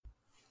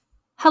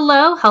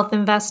Hello, health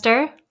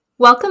investor.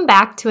 Welcome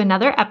back to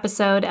another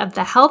episode of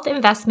the Health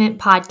Investment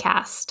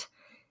Podcast.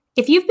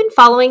 If you've been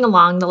following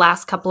along the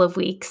last couple of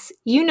weeks,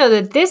 you know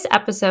that this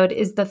episode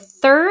is the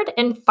third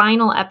and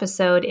final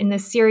episode in the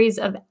series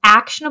of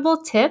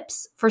actionable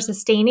tips for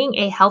sustaining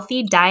a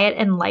healthy diet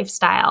and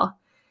lifestyle.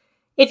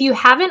 If you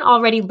haven't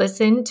already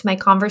listened to my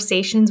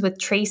conversations with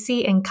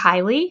Tracy and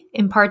Kylie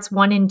in parts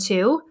 1 and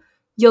 2,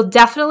 you'll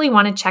definitely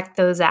want to check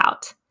those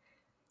out.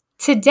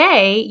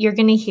 Today, you're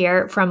going to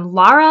hear from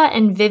Laura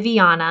and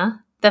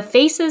Viviana, the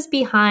faces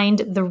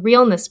behind the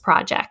Realness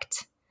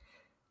project.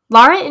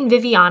 Laura and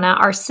Viviana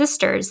are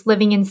sisters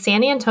living in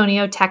San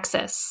Antonio,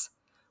 Texas.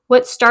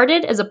 What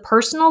started as a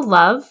personal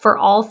love for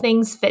all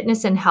things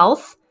fitness and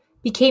health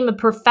became a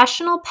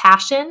professional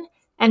passion,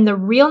 and the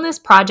Realness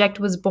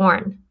project was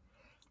born.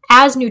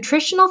 As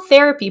nutritional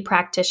therapy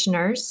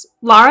practitioners,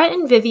 Laura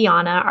and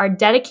Viviana are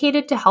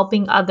dedicated to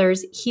helping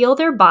others heal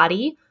their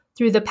body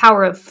through the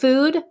power of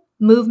food,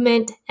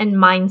 movement, and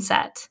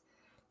mindset.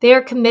 They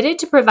are committed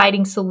to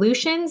providing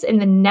solutions in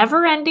the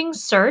never-ending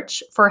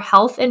search for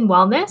health and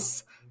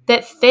wellness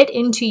that fit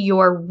into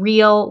your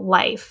real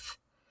life.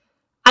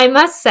 I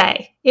must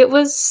say, it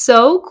was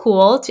so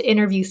cool to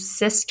interview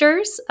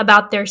sisters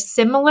about their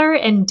similar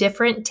and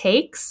different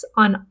takes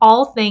on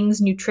all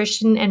things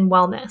nutrition and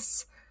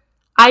wellness.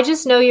 I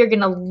just know you're going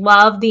to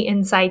love the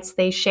insights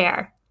they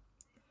share.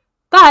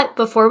 But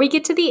before we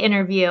get to the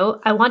interview,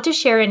 I want to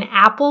share an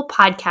Apple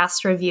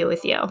Podcast review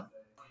with you.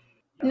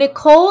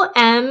 Nicole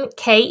M.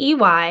 Key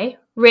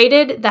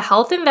rated the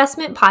Health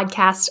Investment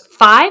Podcast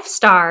 5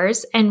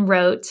 stars and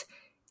wrote,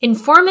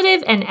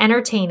 "Informative and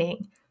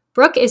entertaining.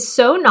 Brooke is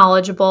so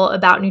knowledgeable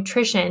about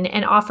nutrition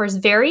and offers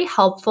very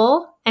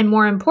helpful and,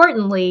 more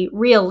importantly,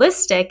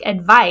 realistic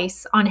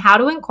advice on how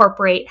to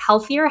incorporate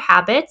healthier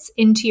habits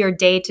into your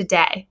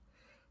day-to-day.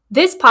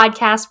 This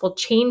podcast will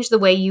change the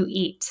way you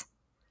eat."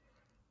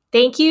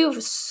 Thank you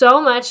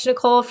so much,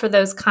 Nicole, for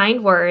those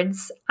kind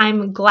words.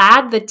 I'm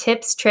glad the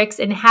tips, tricks,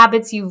 and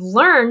habits you've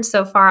learned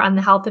so far on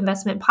the Health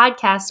Investment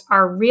Podcast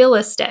are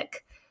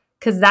realistic,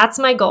 because that's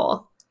my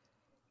goal.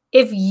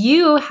 If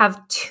you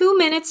have 2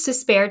 minutes to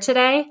spare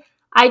today,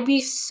 I'd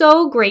be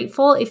so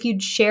grateful if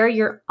you'd share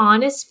your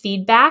honest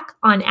feedback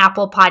on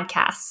Apple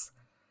Podcasts.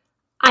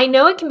 I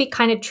know it can be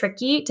kind of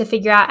tricky to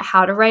figure out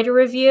how to write a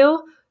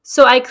review,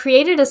 so I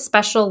created a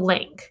special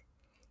link.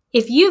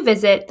 If you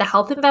visit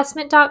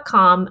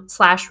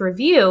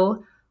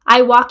thehealthinvestment.com/review,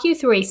 I walk you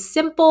through a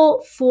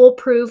simple,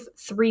 foolproof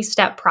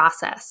 3-step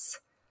process.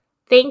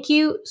 Thank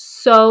you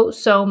so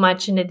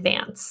much in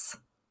advance.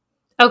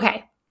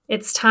 Okay,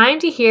 it's time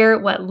to hear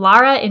what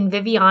Laura and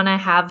Viviana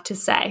have to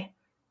say.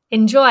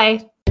 Enjoy.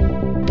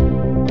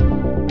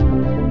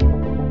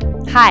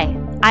 Hi,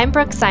 I'm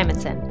Brooke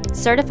Simonson,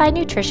 certified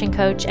nutrition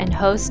coach and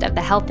host of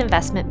the Health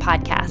Investment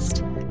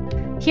Podcast.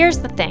 Here's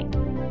the thing,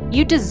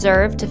 you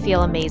deserve to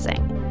feel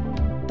amazing.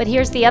 But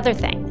here's the other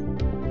thing.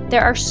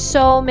 There are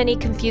so many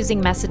confusing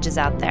messages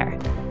out there.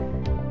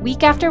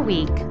 Week after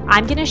week,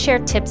 I'm going to share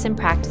tips and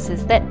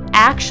practices that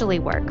actually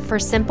work for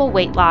simple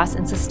weight loss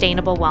and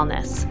sustainable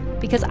wellness,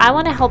 because I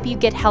want to help you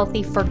get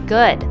healthy for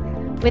good,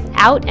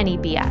 without any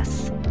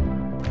BS.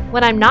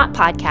 When I'm not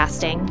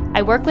podcasting,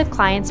 I work with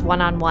clients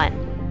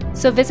one-on-one.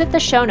 So visit the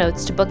show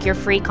notes to book your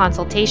free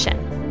consultation.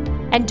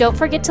 And don't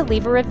forget to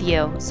leave a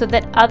review so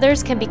that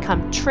others can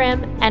become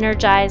trim,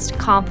 energized,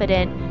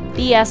 confident,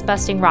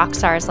 BS-busting rock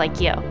stars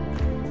like you.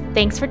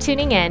 Thanks for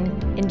tuning in.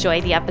 Enjoy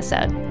the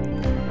episode.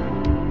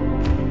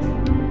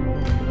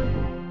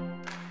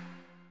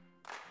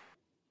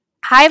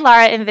 Hi,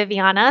 Laura and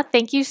Viviana.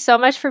 Thank you so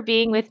much for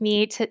being with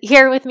me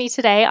here with me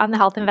today on the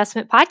Health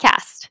Investment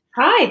Podcast.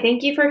 Hi,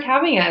 thank you for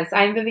having us.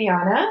 I'm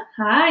Viviana.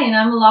 Hi, and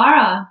I'm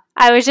Laura.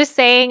 I was just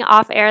saying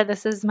off air,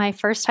 this is my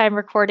first time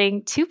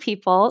recording 2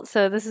 people,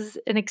 so this is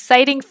an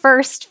exciting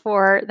first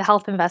for the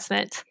Health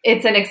Investment.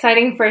 It's an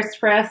exciting first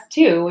for us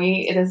too.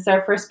 It is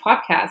our first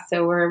podcast,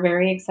 so we're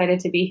very excited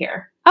to be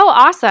here. Oh,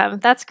 awesome.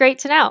 That's great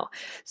to know.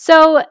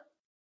 So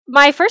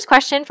my first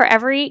question for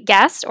every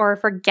guest, or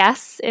for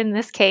guests in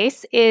this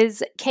case,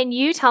 is can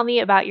you tell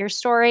me about your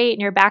story and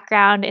your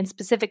background, and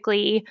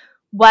specifically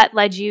what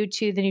led you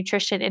to the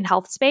nutrition and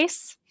health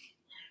space?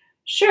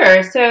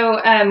 Sure. So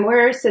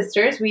we're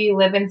sisters. We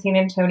live in San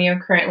Antonio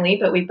currently,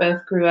 but we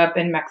both grew up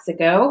in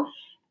Mexico.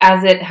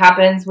 As it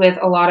happens with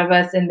a lot of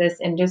us in this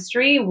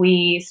industry,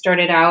 we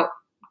started out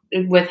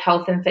with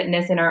health and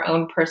fitness in our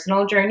own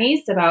personal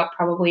journeys about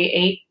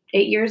probably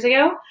eight years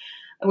ago.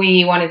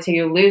 We wanted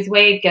to lose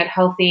weight, get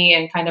healthy,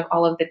 and kind of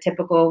all of the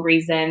typical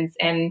reasons.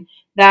 And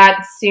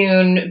that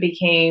soon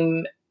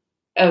became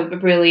a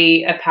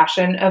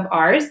passion of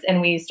ours.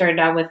 And we started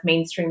out with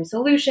mainstream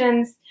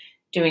solutions,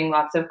 doing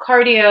lots of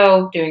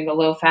cardio, doing the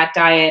low-fat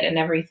diet, and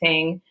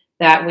everything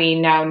that we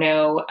now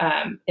know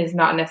is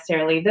not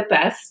necessarily the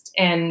best.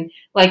 And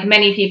like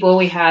many people,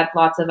 we had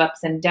lots of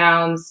ups and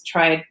downs,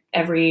 tried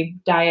every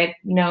diet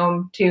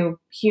known to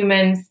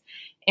humans,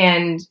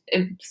 and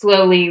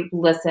slowly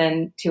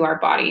listen to our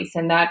bodies.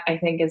 And that, I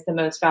think, is the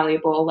most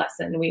valuable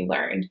lesson we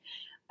learned.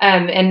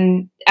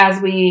 And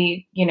as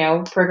we,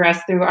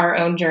 progressed through our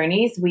own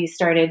journeys, we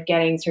started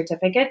getting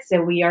certificates.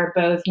 So we are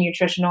both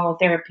nutritional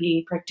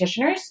therapy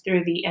practitioners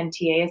through the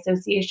NTA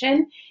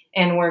Association,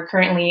 and we're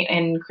currently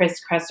in Chris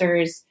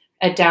Kresser's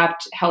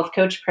Adapt Health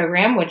Coach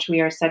program, which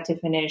we are set to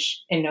finish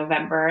in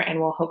November, and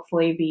will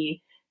hopefully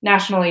be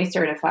nationally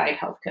certified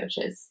health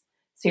coaches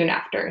soon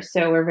after.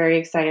 So we're very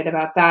excited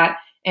about that.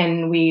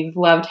 And we've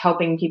loved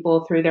helping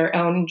people through their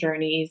own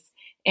journeys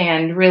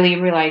and really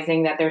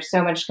realizing that there's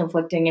so much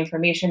conflicting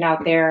information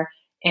out there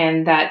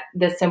and that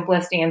the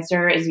simplest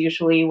answer is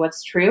usually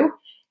what's true.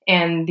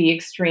 And the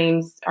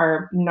extremes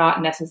are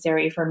not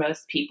necessary for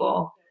most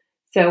people.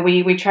 So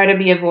we try to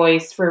be a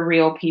voice for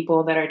real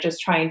people that are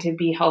just trying to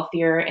be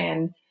healthier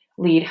and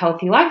lead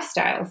healthy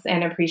lifestyles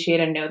and appreciate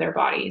and know their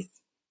bodies.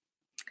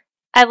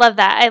 I love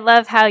that. I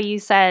love how you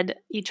said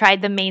you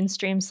tried the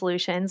mainstream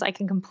solutions. I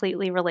can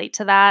completely relate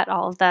to that.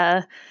 All of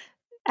the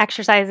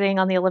exercising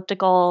on the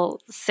elliptical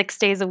 6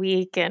 days a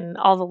week and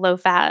all the low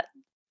fat,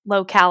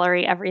 low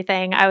calorie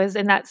everything. I was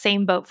in that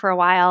same boat for a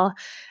while.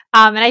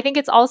 And I think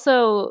it's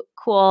also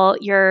cool,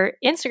 your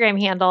Instagram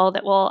handle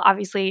that we'll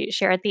obviously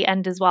share at the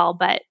end as well,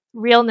 but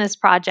Realness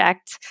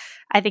Project,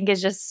 I think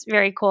is just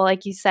very cool,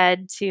 like you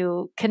said,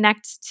 to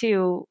connect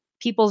to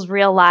people's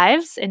real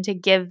lives and to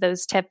give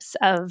those tips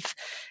of,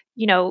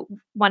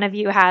 one of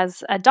you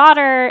has a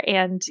daughter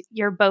and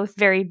you're both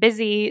very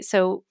busy.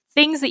 So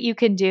things that you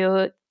can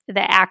do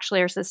that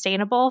actually are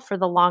sustainable for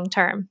the long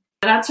term.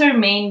 That's our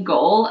main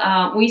goal.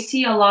 We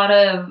see a lot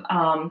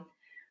of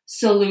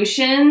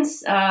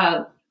solutions,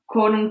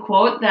 quote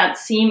unquote, that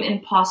seem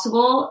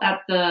impossible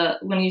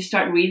when you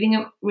start reading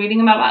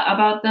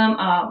about them.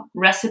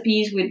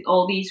 Recipes with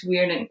all these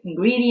weird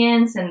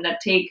ingredients and that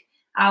take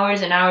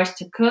hours and hours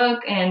to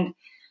cook, and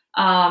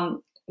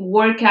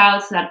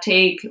workouts that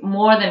take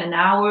more than an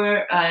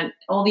hour, and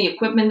all the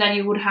equipment that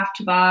you would have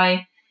to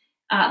buy.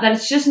 That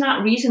it's just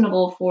not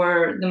reasonable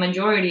for the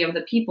majority of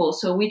the people.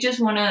 So we just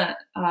want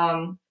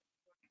to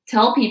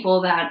tell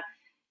people that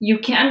you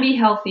can be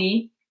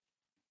healthy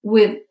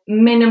with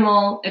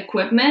minimal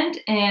equipment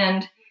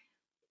and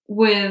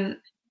with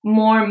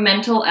more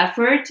mental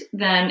effort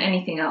than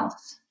anything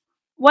else.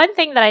 One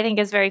thing that I think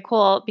is very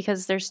cool,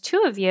 because there's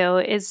two of you,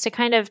 is to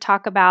kind of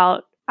talk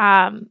about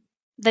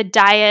the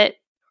diet.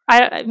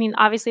 I mean,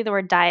 obviously the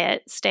word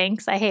diet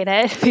stinks. I hate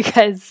it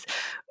because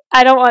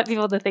I don't want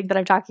people to think that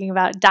I'm talking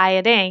about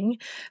dieting,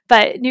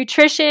 but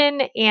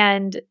nutrition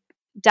and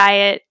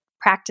diet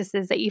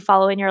practices that you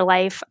follow in your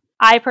life.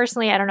 I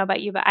personally, I don't know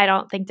about you, but I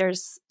don't think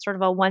there's sort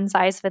of a one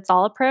size fits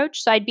all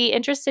approach. So I'd be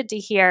interested to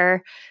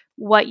hear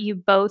what you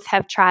both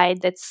have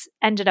tried that's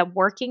ended up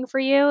working for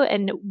you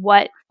and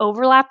what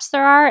overlaps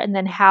there are, and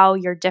then how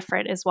you're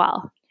different as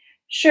well.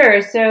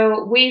 Sure.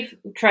 So we've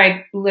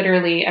tried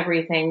literally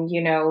everything,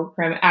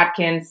 from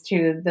Atkins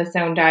to the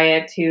Zone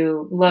diet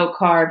to low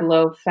carb,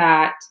 low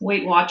fat.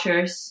 Weight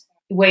Watchers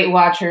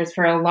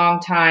For a long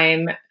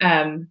time.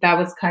 That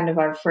was kind of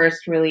our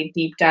first really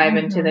deep dive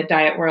into the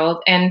diet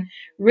world. And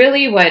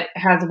really what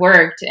has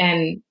worked,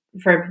 and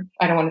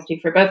I don't want to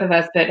speak for both of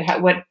us,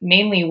 but what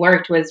mainly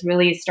worked was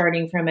really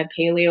starting from a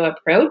paleo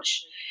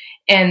approach.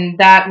 And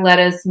that led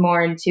us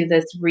more into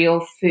this real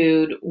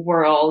food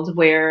world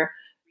where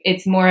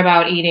it's more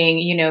about eating,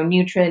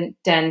 nutrient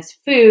dense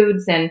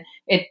foods. And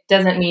it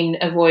doesn't mean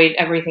avoid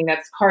everything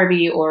that's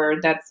carby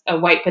or that's a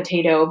white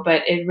potato,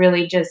 but it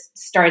really just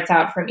starts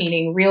out from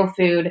eating real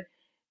food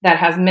that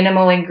has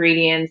minimal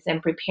ingredients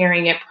and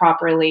preparing it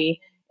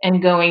properly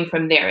and going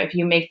from there. If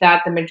you make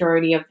that the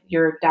majority of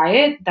your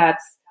diet,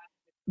 that's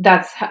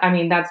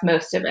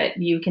most of it.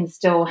 You can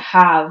still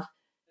have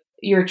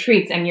your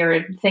treats and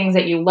your things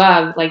that you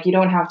love. Like, you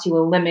don't have to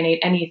eliminate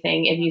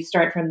anything if you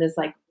start from this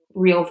like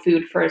real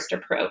food first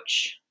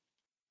approach.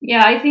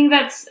 Yeah, I think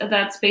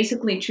that's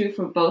basically true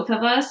for both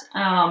of us.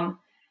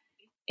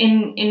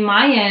 In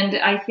my end,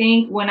 I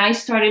think when I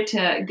started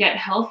to get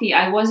healthy,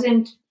 I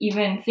wasn't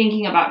even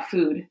thinking about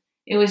food.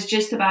 It was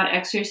just about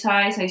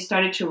exercise. I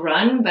started to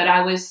run, but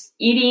I was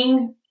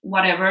eating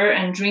whatever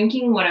and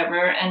drinking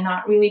whatever and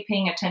not really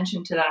paying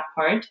attention to that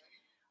part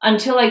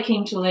until I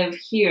came to live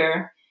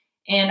here.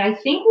 And I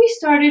think we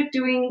started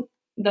doing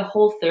the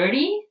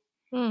Whole30.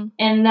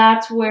 And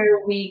that's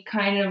where we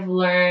kind of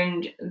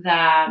learned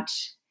that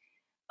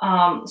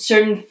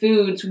certain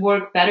foods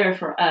work better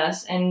for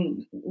us.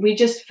 And we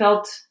just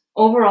felt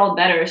overall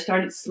better,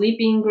 started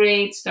sleeping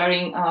great,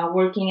 starting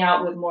working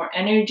out with more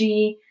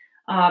energy,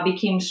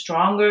 became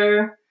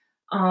stronger.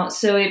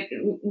 So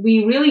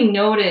we really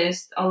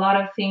noticed a lot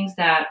of things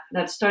that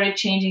started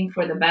changing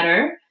for the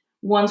better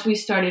once we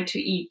started to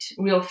eat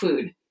real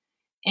food.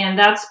 And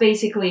that's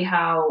basically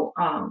how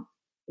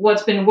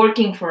what's been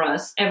working for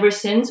us ever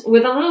since,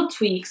 with a little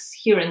tweaks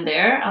here and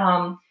there.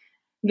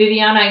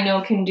 Viviana, I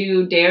know, can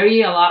do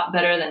dairy a lot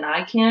better than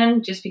I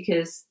can, just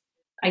because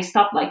I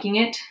stopped liking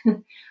it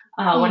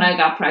when I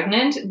got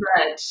pregnant.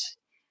 But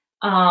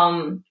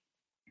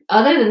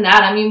other than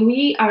that, I mean,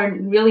 we are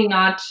really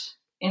not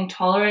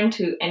intolerant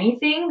to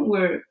anything.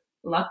 We're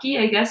lucky,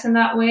 I guess, in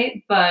that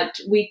way. But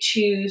we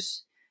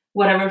choose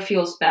whatever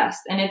feels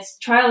best. And it's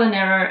trial and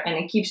error, and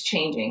it keeps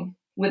changing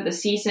with the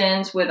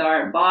seasons, with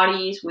our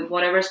bodies, with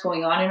whatever's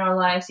going on in our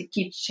lives. It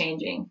keeps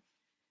changing.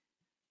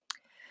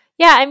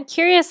 Yeah, I'm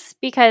curious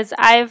because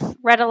I've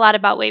read a lot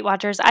about Weight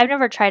Watchers. I've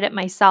never tried it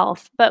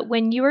myself, but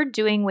when you were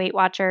doing Weight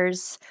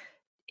Watchers,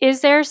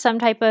 is there some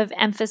type of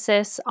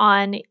emphasis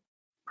on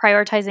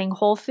prioritizing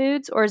whole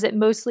foods, or is it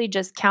mostly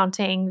just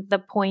counting the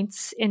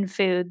points in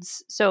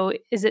foods? So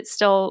is it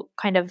still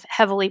kind of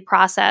heavily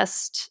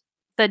processed,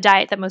 the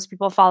diet that most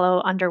people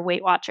follow under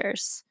Weight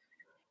Watchers?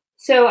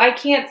 So I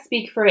can't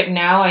speak for it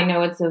now. I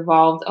know it's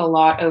evolved a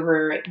lot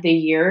over the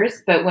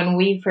years, but when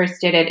we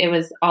first did it, it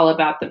was all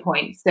about the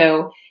points.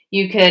 So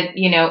you could,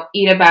 eat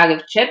a bag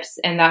of chips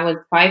and that was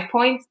 5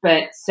 points,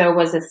 but so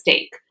was a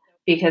steak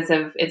because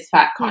of its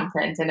fat Hmm.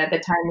 content. And at the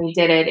time we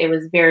did it, it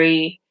was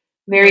very,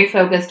 very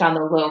focused on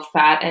the low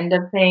fat end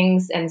of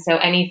things. And so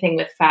anything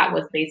with fat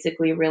was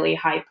basically really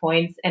high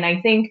points. And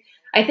I think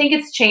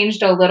it's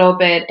changed a little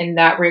bit in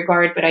that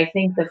regard, but I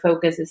think the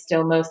focus is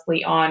still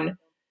mostly on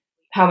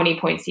how many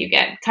points you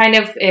get. Kind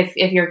of if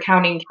you're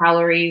counting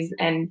calories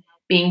and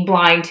being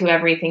blind to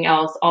everything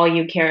else, all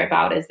you care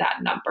about is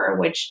that number,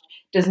 which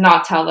does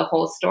not tell the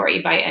whole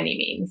story by any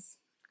means.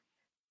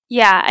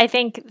 Yeah, I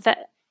think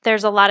that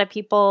there's a lot of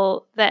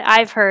people that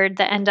I've heard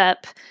that end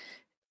up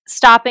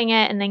stopping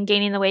it and then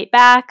gaining the weight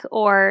back,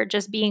 or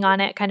just being on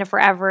it kind of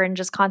forever and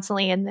just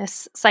constantly in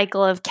this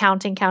cycle of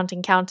counting,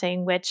 counting,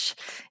 counting, which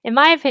in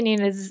my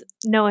opinion is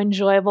no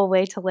enjoyable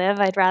way to live.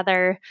 I'd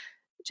rather,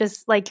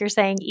 just like you're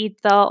saying,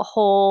 eat the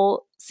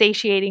whole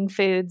satiating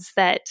foods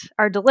that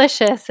are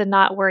delicious and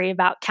not worry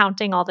about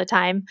counting all the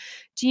time.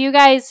 Do you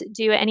guys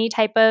do any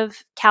type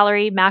of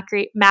calorie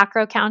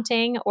macro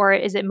counting, or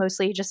is it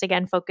mostly just,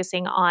 again,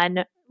 focusing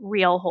on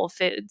real whole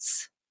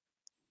foods?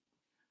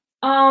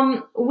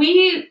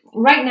 We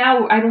right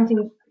now, I don't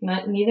think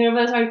neither of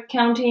us are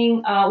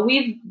counting.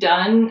 We've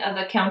done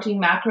the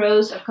counting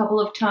macros a couple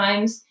of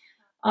times.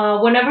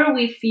 Whenever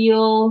we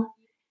feel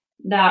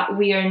that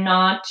we are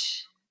not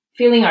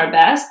feeling our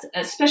best,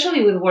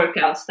 especially with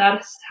workouts,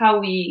 that's how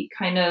we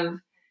kind of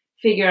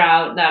figure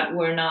out that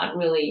we're not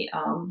really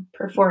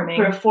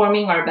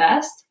performing our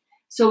best.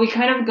 So we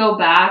kind of go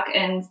back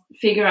and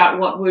figure out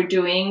what we're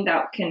doing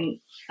that can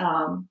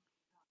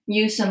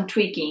use some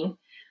tweaking.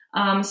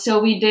 So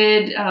we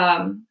did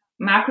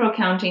macro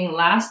counting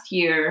last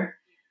year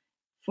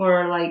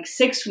for like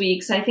 6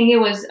 weeks. I think it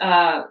was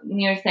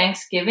near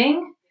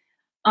Thanksgiving.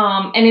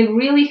 And it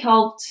really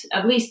helped,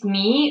 at least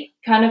me,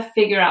 kind of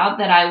figure out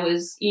that I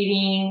was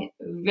eating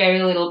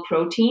very little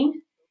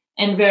protein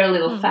and very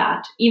little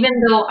fat. Even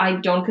though I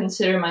don't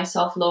consider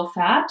myself low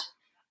fat,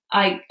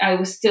 I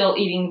was still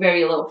eating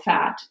very low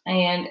fat.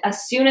 And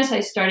as soon as I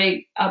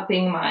started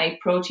upping my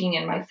protein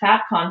and my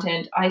fat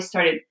content, I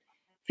started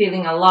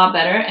feeling a lot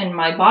better, and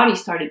my body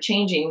started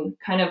changing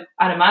kind of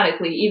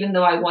automatically, even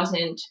though that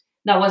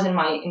wasn't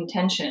my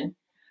intention.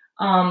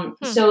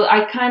 So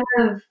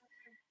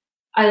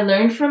I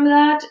learned from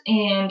that,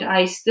 and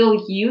I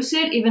still use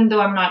it. Even though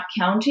I'm not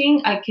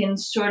counting, I can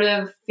sort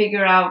of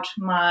figure out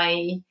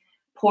my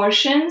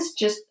portions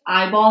just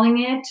eyeballing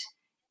it.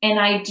 And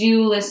I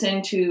do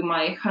listen to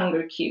my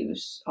hunger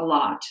cues a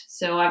lot.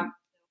 So I've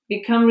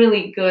become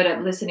really good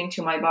at listening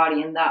to my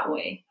body in that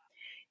way.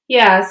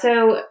 Yeah,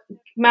 so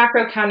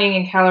macro counting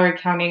and calorie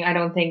counting, I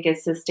don't think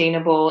is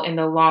sustainable in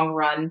the long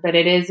run, but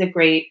it is a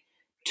great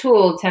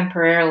tool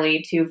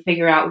temporarily to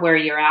figure out where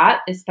you're at,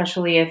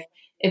 especially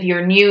if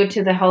you're new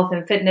to the health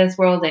and fitness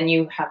world and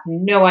you have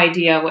no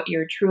idea what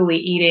you're truly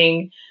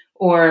eating,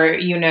 or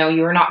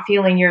you're not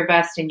feeling your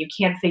best and you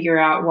can't figure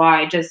out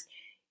why. Just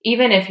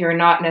even if you're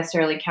not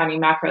necessarily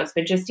counting macros,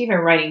 but just even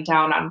writing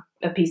down on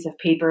a piece of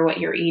paper what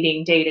you're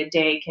eating day to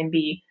day can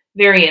be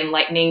very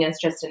enlightening. It's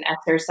just an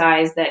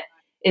exercise that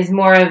is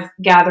more of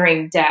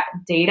gathering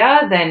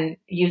data than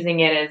using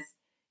it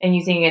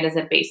as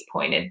a base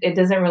point. It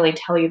doesn't really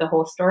tell you the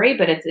whole story,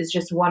 but it's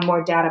just one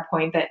more data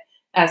point that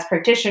as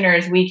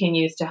practitioners we can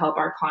use to help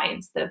our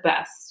clients the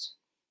best.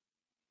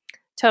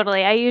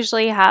 Totally. I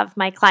usually have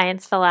my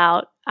clients fill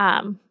out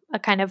a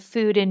kind of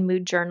food and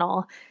mood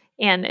journal,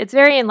 and it's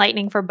very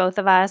enlightening for both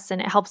of us, and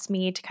it helps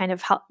me to kind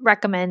of help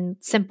recommend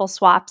simple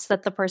swaps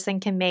that the person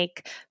can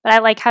make. But I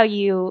like how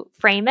you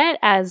frame it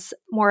as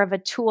more of a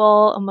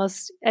tool,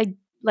 almost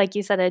like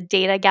you said, a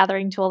data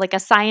gathering tool, like a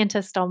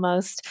scientist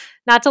almost,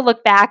 not to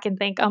look back and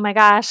think, oh my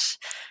gosh,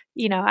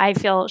 I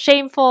feel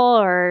shameful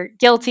or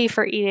guilty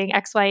for eating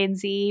X, Y, and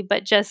Z,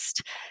 but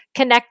just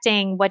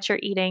connecting what you're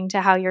eating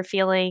to how you're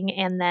feeling,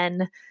 and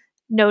then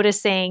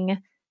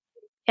noticing,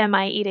 am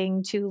I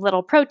eating too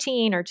little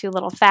protein or too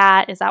little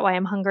fat? Is that why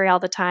I'm hungry all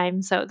the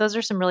time? So those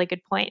are some really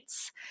good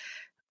points.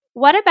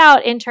 What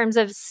about in terms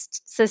of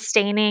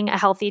sustaining a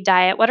healthy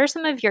diet? What are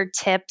some of your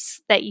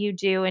tips that you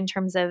do in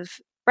terms of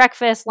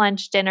breakfast,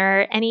 lunch,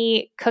 dinner?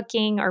 Any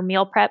cooking or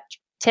meal prep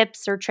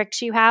tips or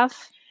tricks you have?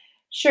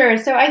 Sure.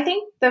 So I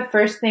think the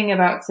first thing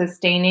about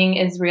sustaining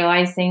is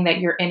realizing that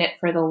you're in it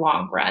for the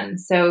long run.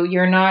 So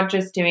you're not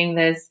just doing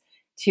this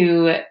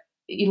to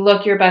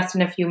look your best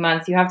in a few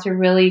months. You have to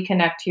really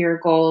connect to your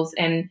goals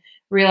and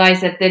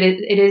realize that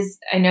it is,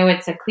 I know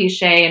it's a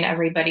cliche and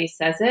everybody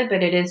says it,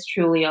 but it is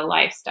truly a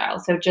lifestyle.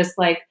 So just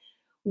like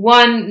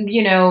one,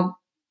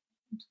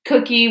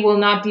 cookie will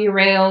not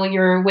derail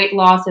your weight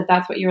loss if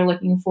that's what you're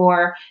looking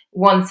for.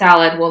 One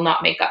salad will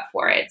not make up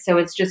for it. So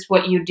it's just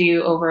what you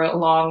do over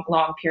long,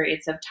 long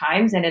periods of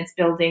times. And it's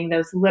building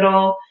those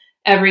little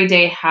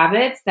everyday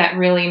habits that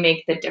really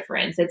make the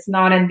difference. It's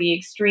not in the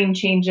extreme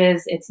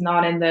changes. It's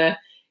not in the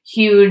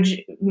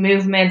huge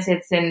movements.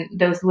 It's in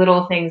those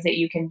little things that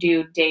you can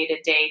do day to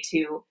day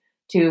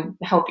to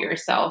help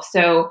yourself.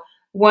 So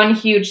one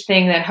huge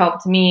thing that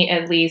helped me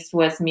at least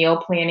was meal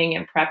planning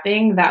and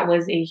prepping. That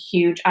was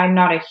I'm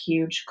not a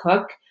huge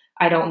cook.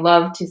 I don't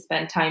love to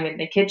spend time in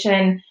the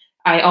kitchen.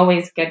 I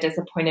always get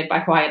disappointed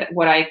by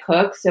what I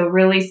cook. So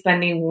really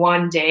spending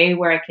one day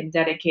where I can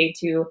dedicate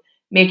to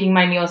making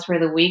my meals for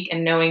the week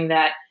and knowing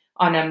that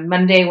on a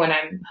Monday when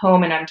I'm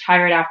home and I'm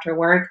tired after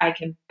work, I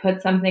can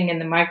put something in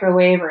the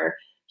microwave or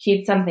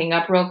heat something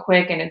up real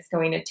quick and it's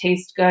going to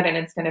taste good and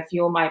it's going to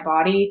fuel my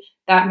body.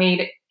 That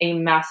made a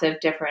massive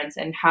difference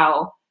in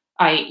how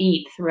I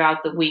eat throughout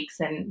the weeks.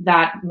 And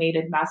that made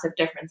a massive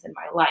difference in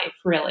my life,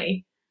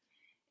 really.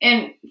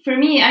 And for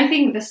me, I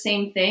think the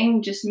same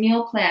thing, just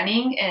meal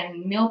planning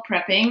and meal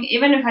prepping.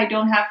 Even if I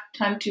don't have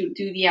time to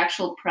do the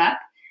actual prep,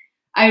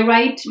 I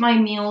write my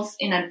meals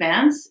in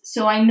advance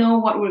so I know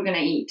what we're going to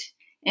eat.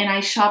 And I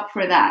shop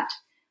for that.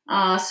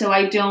 So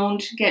I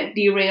don't get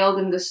derailed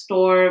in the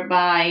store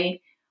by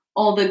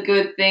all the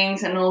good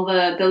things and all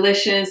the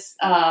delicious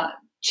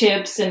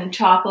chips and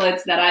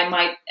chocolates that I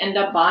might end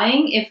up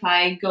buying if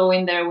I go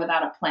in there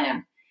without a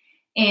plan.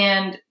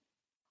 And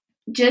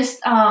just,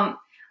 I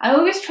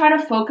always try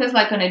to focus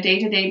like on a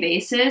day-to-day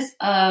basis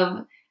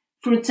of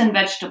fruits and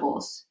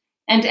vegetables.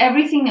 And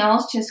everything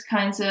else just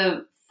kind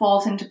of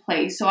falls into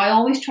place. So I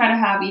always try to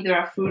have either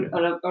a fruit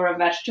or a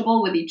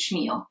vegetable with each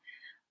meal.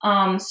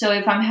 So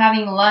if I'm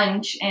having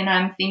lunch and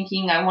I'm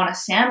thinking I want a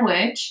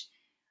sandwich,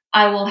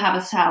 I will have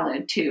a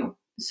salad too,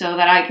 so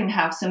that I can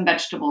have some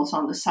vegetables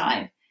on the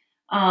side.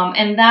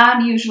 And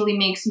that usually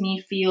makes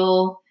me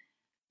feel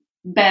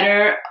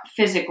better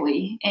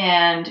physically,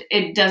 and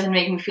it doesn't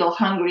make me feel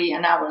hungry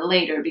an hour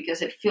later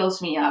because it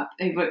fills me up.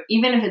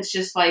 Even if it's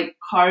just like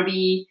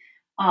carby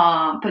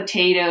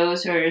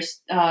potatoes or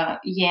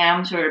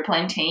yams or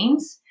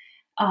plantains,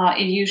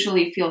 it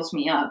usually fills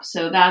me up.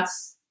 So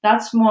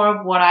that's more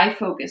of what I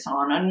focus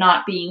on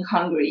not being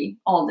hungry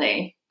all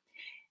day.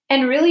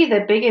 And really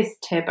the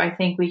biggest tip I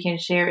think we can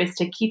share is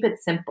to keep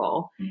it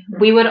simple. Mm-hmm.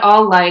 We would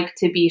all like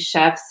to be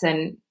chefs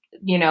and,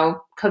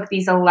 cook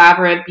these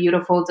elaborate,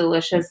 beautiful,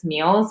 delicious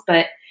meals,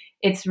 but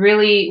it's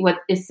really what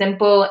is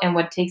simple and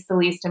what takes the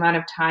least amount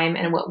of time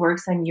and what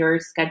works on your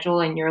schedule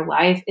and your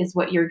life is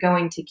what you're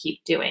going to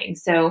keep doing.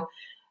 So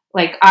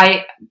like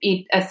I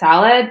eat a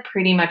salad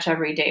pretty much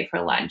every day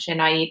for lunch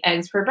and I eat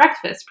eggs for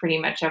breakfast pretty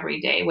much every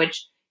day,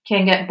 which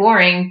can get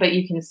boring, but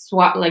you can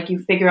swap, like you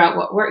figure out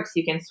what works.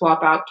 You can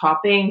swap out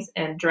toppings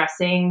and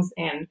dressings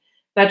and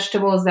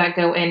vegetables that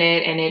go in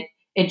it. And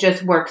it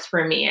just works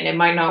for me. And it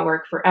might not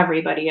work for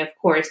everybody, of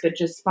course, but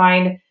just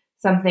find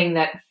something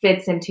that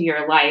fits into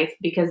your life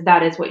because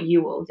that is what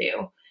you will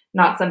do.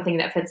 Not something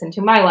that fits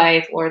into my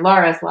life or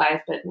Laura's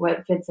life, but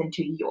what fits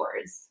into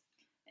yours.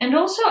 And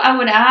also I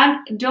would add,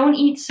 don't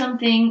eat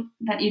something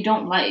that you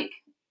don't like.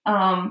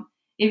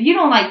 If you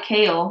don't like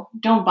kale,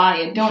 don't buy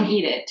it. Don't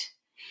eat it.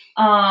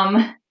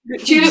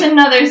 Choose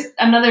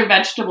another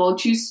vegetable,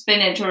 choose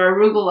spinach or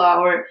arugula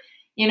or,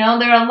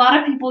 there are a lot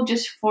of people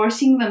just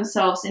forcing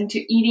themselves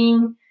into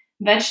eating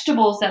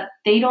vegetables that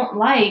they don't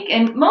like.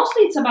 And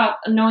mostly it's about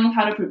knowing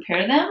how to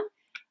prepare them.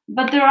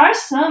 But there are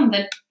some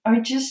that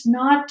are just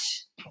not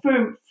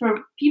for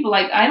people.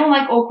 Like I don't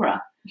like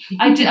okra.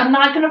 I'm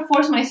not going to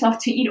force myself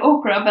to eat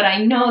okra, but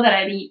I know that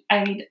I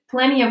eat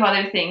plenty of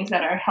other things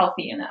that are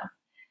healthy enough.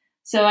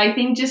 So I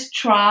think just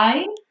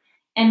try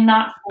and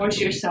not force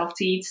yourself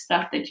to eat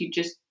stuff that you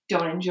just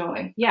don't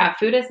enjoy. Yeah,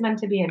 food is meant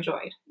to be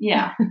enjoyed.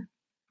 Yeah.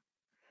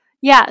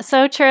 Yeah,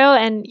 so true.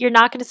 And you're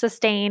not going to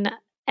sustain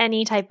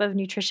any type of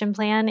nutrition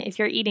plan if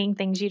you're eating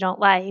things you don't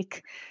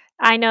like.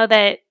 I know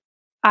that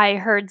I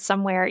heard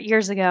somewhere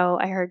years ago,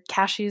 I heard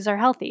cashews are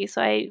healthy.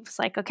 So I was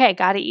like, okay,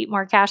 got to eat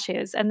more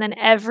cashews. And then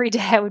every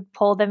day I would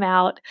pull them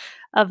out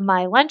of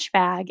my lunch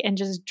bag and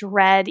just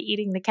dread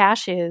eating the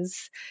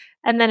cashews.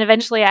 And then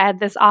eventually I had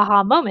this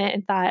aha moment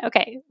and thought,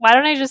 okay, why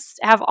don't I just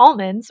have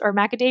almonds or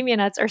macadamia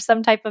nuts or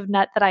some type of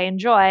nut that I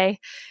enjoy?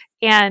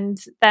 And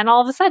then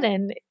all of a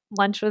sudden,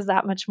 lunch was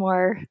that much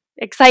more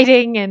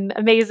exciting and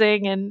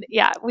amazing. And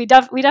yeah, we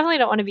definitely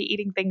don't want to be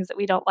eating things that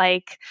we don't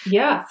like.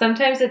 Yeah,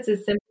 sometimes it's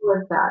as simple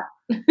as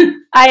that.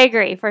 I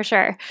agree, for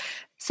sure.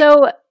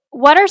 So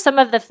what are some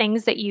of the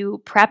things that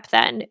you prep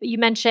then? You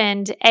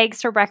mentioned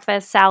eggs for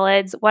breakfast,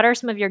 salads. What are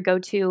some of your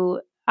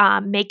go-to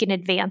make in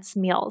advance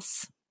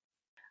meals?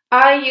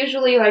 I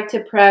usually like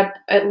to prep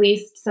at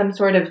least some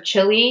sort of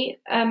chili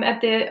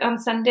on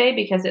Sunday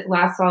because it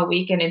lasts all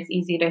week and it's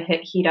easy to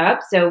heat up.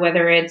 So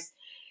whether it's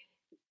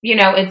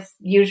it's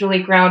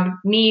usually ground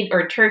meat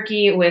or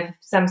turkey with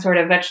some sort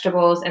of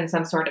vegetables and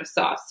some sort of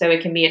sauce. So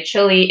it can be a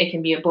chili, it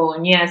can be a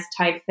bolognese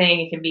type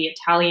thing, it can be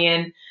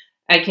Italian.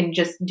 I can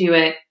just do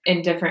it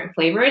in different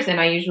flavors. And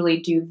I usually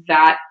do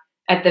that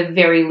at the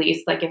very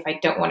least. Like if I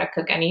don't want to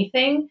cook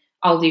anything,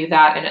 I'll do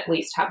that and at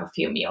least have a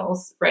few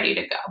meals ready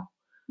to go.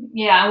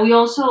 Yeah, we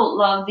also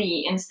love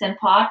the Instant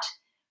Pot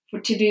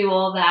to do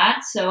all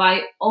that. So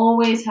I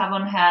always have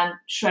on hand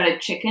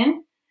shredded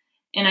chicken,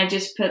 and I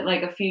just put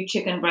like a few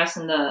chicken breasts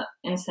in the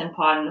Instant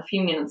Pot, and a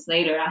few minutes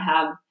later I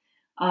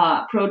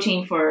have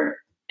protein for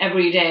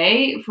every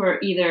day for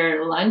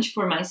either lunch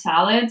for my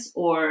salads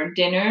or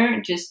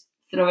dinner. Just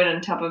throw it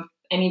on top of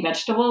any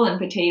vegetable and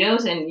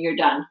potatoes and you're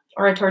done.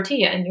 Or a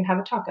tortilla and you have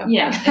a taco.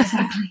 Yeah,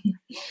 exactly.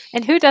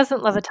 And who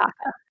doesn't love a taco?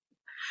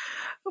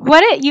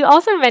 You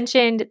also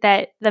mentioned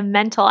that the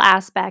mental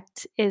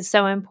aspect is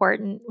so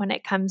important when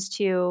it comes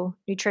to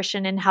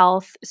nutrition and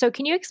health. So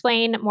can you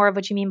explain more of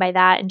what you mean by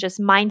that and just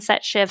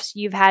mindset shifts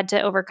you've had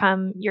to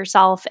overcome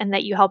yourself and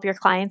that you help your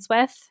clients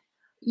with?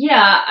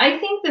 Yeah, I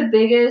think the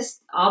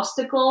biggest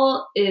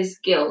obstacle is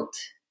guilt.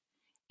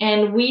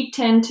 And we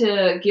tend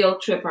to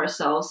guilt trip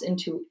ourselves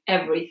into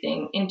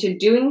everything, into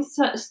doing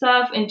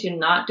stuff, into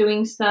not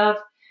doing stuff.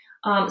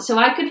 So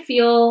I could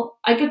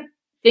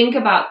think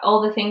about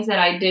all the things that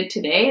I did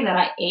today that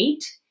I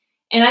ate,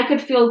 and I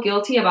could feel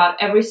guilty about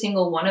every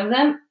single one of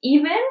them,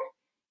 even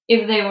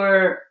if they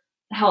were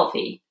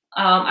healthy.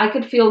 I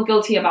could feel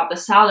guilty about the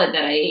salad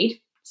that I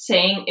ate,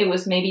 saying it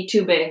was maybe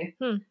too big.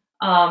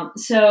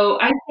 So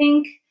I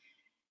think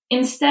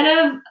instead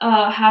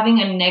of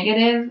having a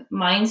negative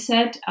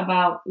mindset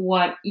about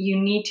what you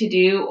need to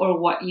do or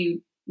what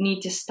you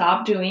need to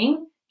stop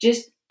doing,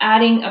 just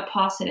adding a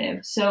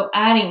positive. So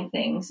adding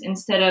things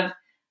instead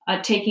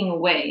of taking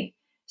away.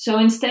 So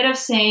instead of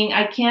saying,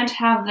 I can't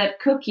have that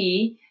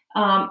cookie,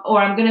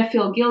 or I'm going to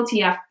feel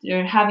guilty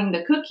after having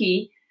the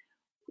cookie,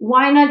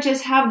 why not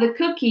just have the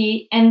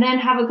cookie and then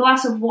have a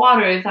glass of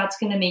water if that's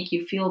going to make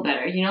you feel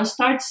better?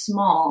 Start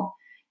small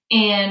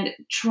and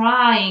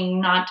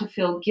trying not to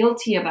feel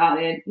guilty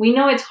about it. We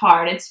know it's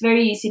hard. It's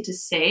very easy to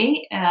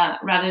say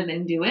rather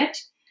than do it.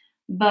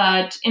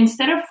 But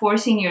instead of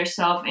forcing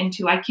yourself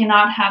into, I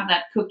cannot have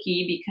that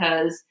cookie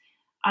because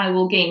I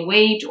will gain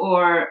weight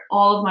or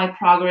all of my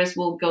progress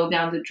will go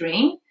down the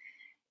drain,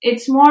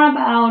 it's more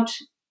about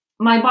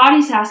my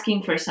body's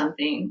asking for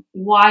something.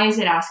 Why is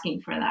it asking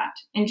for that?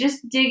 And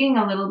just digging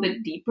a little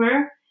bit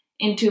deeper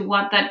into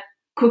what that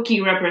cookie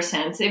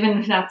represents, even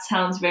if that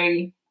sounds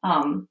very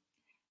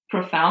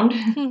profound.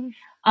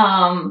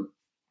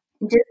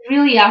 Just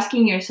really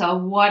asking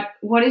yourself,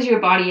 what is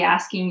your body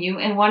asking you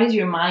and what is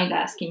your mind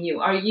asking you?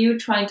 Are you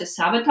trying to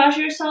sabotage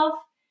yourself?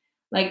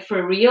 Like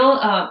for real?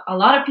 A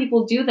lot of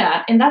people do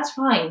that, and that's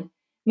fine.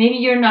 Maybe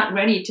you're not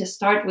ready to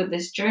start with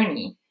this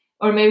journey,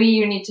 or maybe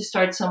you need to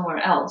start somewhere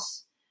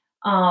else.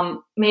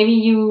 Maybe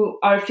you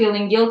are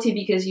feeling guilty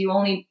because you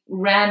only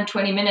ran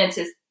 20 minutes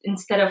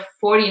instead of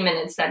 40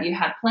 minutes that you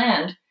had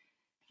planned.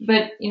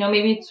 But,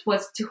 maybe it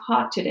was too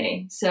hot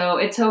today. So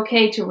it's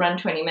okay to run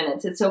 20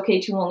 minutes. It's okay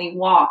to only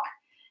walk.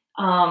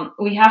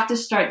 We have to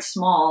start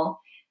small.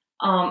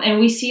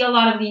 And we see a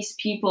lot of these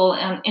people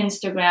on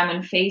Instagram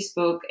and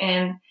Facebook,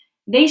 and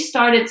they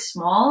started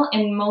small.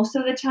 And most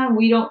of the time,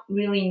 we don't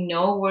really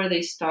know where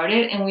they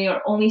started. And we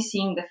are only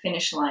seeing the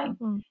finish line.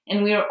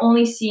 And we are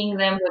only seeing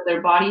them with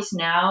their bodies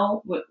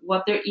now, with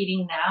what they're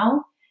eating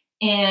now.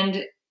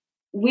 And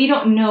we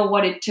don't know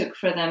what it took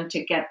for them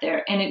to get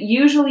there. And it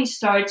usually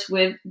starts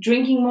with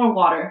drinking more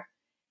water.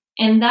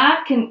 And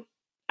that can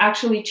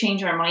actually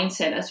change our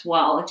mindset as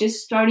well.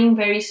 Just starting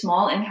very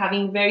small and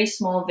having very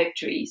small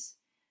victories.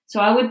 So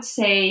I would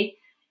say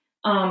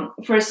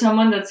for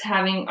someone that's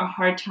having a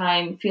hard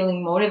time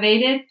feeling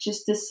motivated,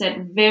 just to set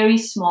very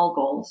small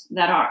goals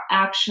that are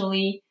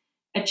actually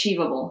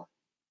achievable.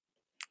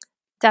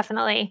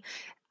 Definitely.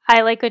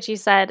 I like what you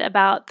said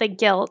about the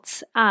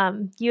guilt.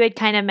 You had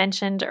kind of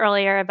mentioned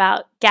earlier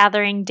about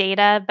gathering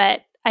data,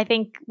 but I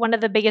think one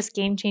of the biggest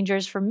game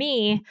changers for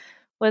me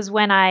was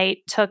when I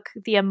took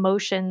the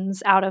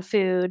emotions out of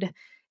food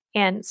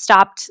and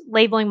stopped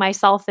labeling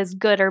myself as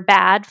good or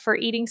bad for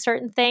eating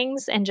certain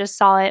things and just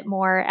saw it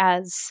more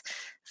as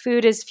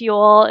food is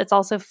fuel. It's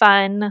also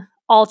fun.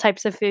 All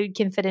types of food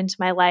can fit into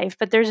my life,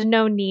 but there's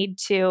no need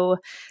to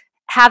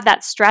have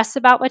that stress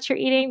about what you're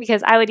eating,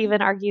 because I would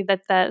even argue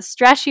that the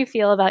stress you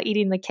feel about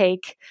eating the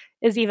cake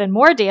is even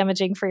more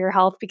damaging for your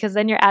health, because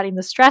then you're adding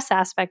the stress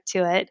aspect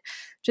to it.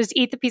 Just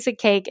eat the piece of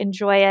cake,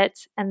 enjoy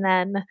it, and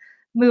then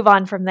move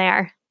on from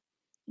there.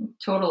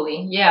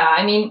 Totally. Yeah.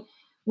 I mean,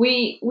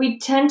 we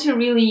tend to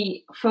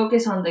really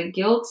focus on the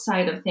guilt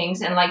side of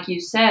things. And like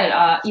you said,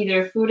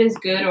 either food is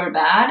good or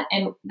bad,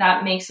 and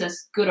that makes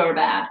us good or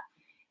bad.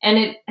 And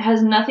it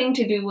has nothing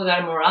to do with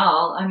our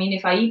morale. I mean,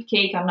 if I eat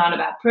cake, I'm not a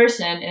bad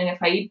person. And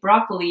if I eat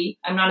broccoli,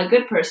 I'm not a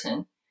good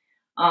person.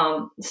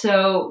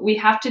 So we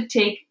have to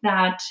take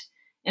that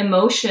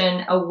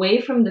emotion away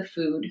from the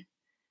food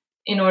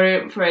in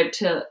order for it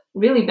to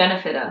really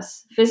benefit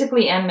us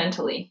physically and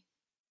mentally.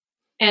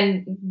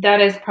 And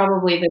that is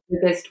probably the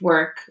biggest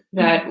work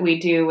that we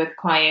do with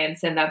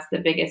clients. And that's the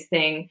biggest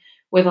thing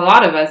with a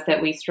lot of us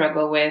that we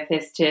struggle with,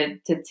 is to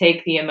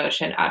take the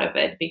emotion out of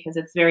it, because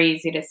it's very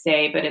easy to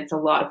say, but it's a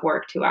lot of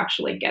work to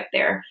actually get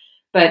there.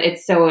 But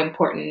it's so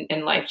important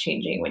and life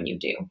changing when you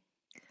do.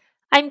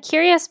 I'm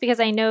curious because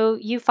I know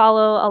you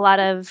follow a lot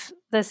of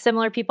the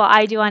similar people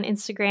I do on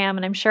Instagram,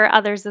 and I'm sure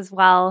others as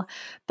well.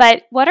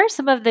 But what are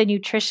some of the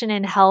nutrition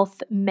and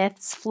health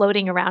myths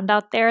floating around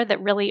out there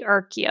that really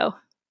irk you?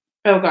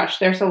 Oh gosh,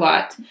 there's a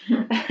lot.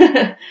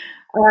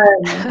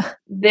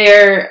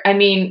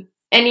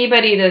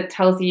 Anybody that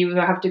tells you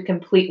have to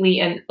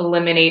completely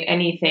eliminate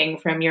anything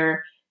from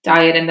your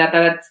diet and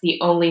that's the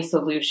only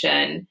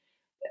solution,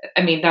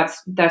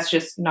 that's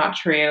just not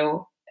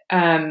true.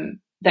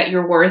 That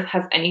your worth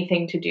has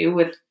anything to do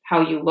with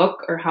how you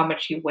look or how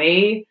much you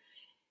weigh.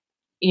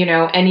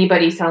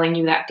 Anybody selling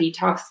you that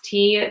detox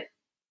tea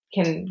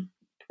can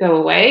go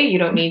away. You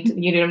don't need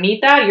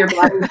that. Your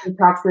body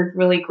detox is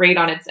really great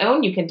on its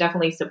own. You can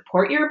definitely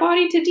support your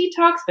body to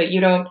detox, but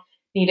you don't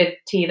need a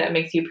tea that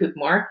makes you poop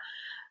more.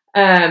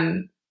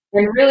 And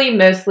really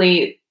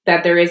mostly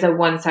that there is a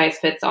one size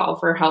fits all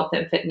for health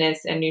and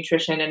fitness and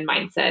nutrition and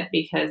mindset,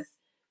 because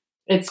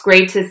it's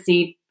great to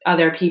see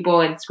other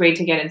people and it's great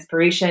to get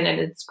inspiration and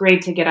it's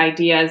great to get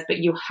ideas, but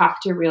you have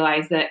to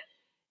realize that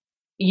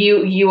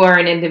you are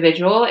an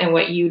individual, and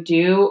what you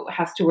do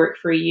has to work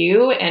for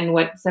you, and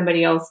what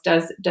somebody else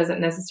does doesn't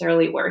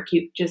necessarily work.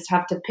 You just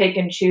have to pick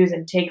and choose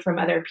and take from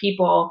other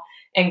people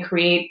and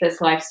create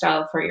this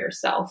lifestyle for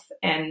yourself.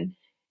 And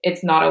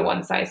it's not a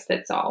one size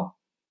fits all,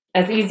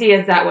 as easy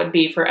as that would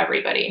be for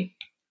everybody.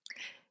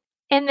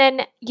 And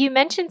then you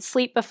mentioned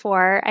sleep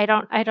before. I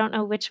don't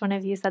know which one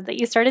of you said that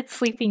you started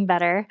sleeping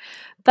better,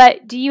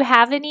 but do you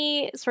have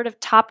any sort of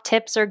top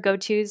tips or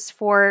go-tos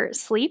for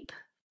sleep?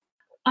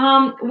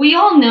 We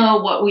all know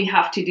what we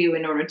have to do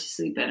in order to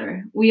sleep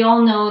better. We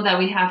all know that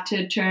we have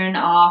to turn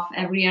off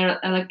every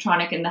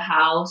electronic in the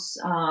house.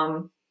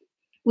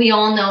 We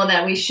all know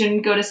that we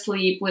shouldn't go to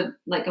sleep with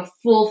like a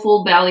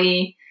full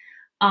belly.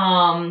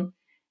 Go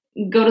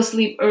to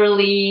sleep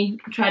early,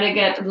 try to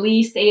get at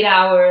least 8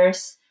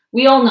 hours.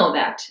 We all know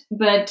that.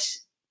 But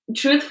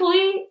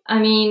truthfully,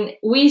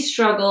 we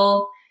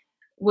struggle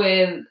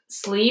with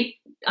sleep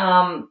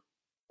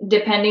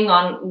depending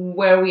on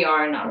where we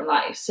are in our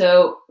life.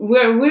 So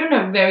we're in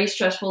a very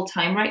stressful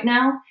time right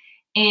now.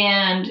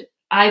 And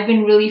I've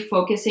been really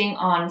focusing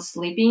on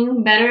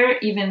sleeping better,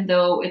 even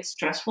though it's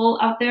stressful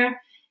out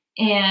there.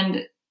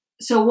 And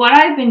so what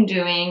I've been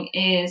doing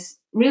is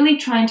really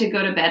trying to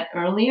go to bed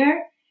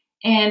earlier.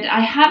 And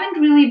I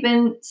haven't really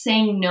been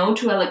saying no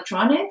to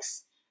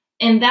electronics.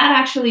 And that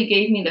actually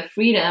gave me the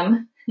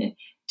freedom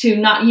to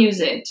not use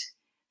it.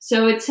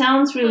 So it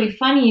sounds really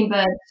funny,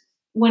 but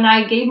when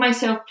I gave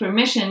myself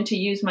permission to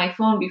use my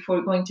phone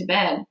before going to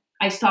bed,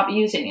 I stopped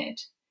using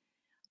it.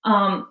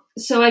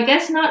 So I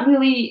guess not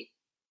really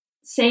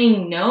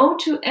saying no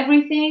to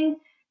everything,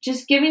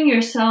 just giving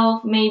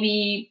yourself,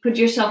 maybe put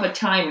yourself a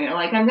timer.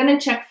 Like, I'm going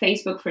to check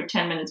Facebook for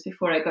 10 minutes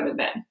before I go to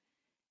bed.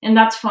 And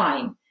that's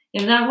fine.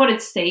 If that's what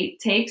it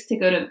takes to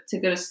go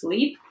to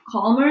sleep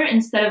calmer,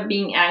 instead of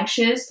being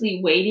anxiously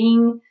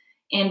waiting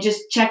and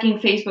just checking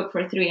Facebook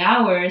for 3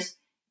 hours,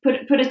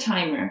 put a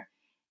timer.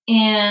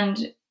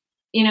 And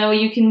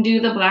you can do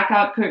the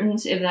blackout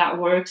curtains if that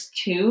works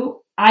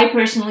too. I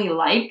personally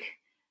like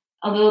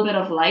a little bit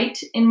of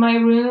light in my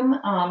room,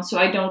 so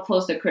I don't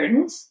close the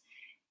curtains.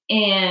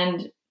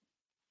 And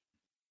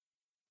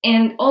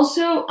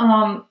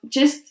also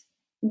just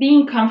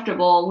being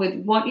comfortable with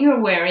what you're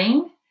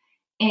wearing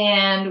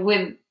and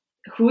with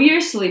who you're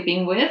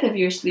sleeping with. If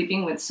you're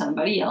sleeping with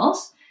somebody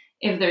else,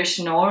 if they're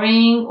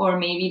snoring or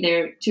maybe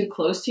they're too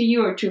close to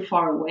you or too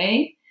far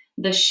away.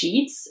 The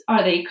sheets,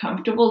 are they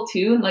comfortable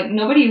too? Like,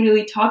 nobody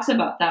really talks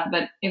about that,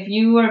 but if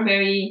you're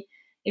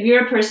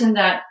a person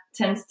that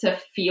tends to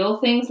feel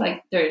things,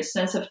 like their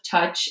sense of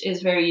touch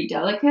is very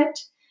delicate,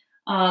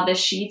 the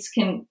sheets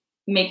can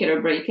make it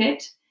or break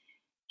it.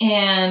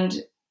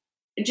 And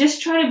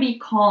just try to be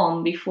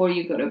calm before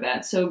you go to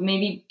bed. So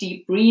maybe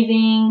deep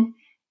breathing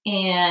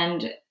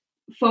and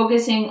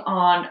focusing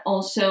on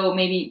also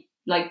maybe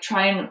like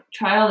trial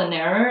and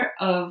error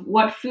of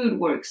what food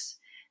works.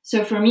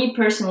 So for me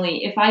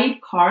personally, if I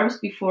eat carbs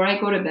before I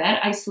go to bed,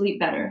 I sleep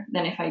better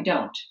than if I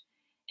don't.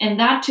 And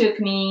that took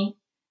me,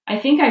 I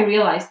think I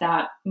realized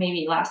that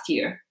maybe last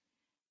year,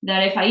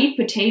 that if I eat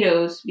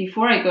potatoes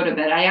before I go to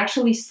bed, I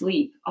actually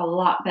sleep a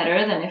lot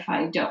better than if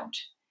I don't.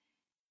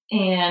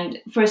 And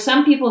for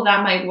some people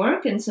that might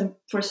work, and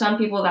for some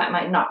people that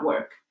might not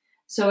work.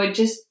 So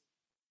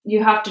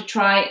you have to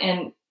try,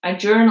 and a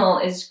journal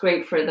is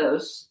great for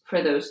those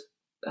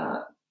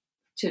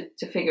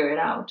to figure it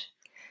out.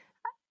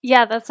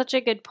 Yeah, that's such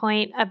a good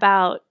point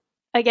about,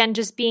 again,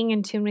 just being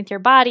in tune with your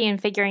body and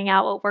figuring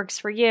out what works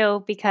for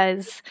you.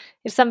 Because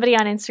if somebody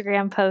on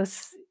Instagram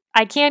posts,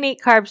 I can't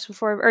eat carbs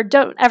before, or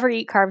don't ever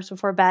eat carbs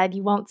before bed,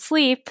 you won't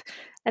sleep.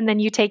 and then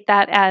you take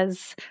that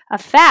as a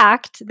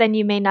fact, then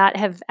you may not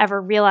have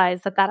ever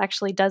realized that that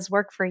actually does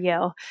work for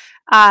you.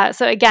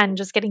 So again,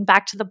 just getting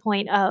back to the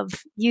point of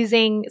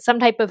using some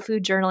type of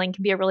food journaling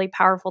can be a really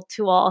powerful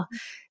tool.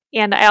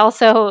 And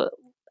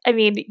I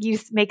mean, you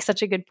make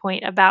such a good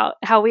point about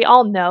how we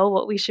all know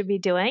what we should be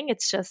doing.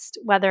 It's just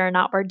whether or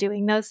not we're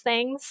doing those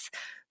things.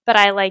 But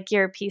I like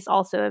your piece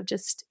also of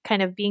just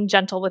kind of being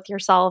gentle with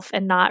yourself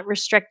and not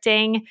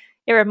restricting.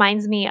 It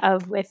reminds me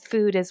of with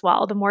food as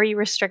well. The more you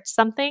restrict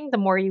something, the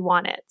more you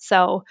want it.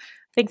 So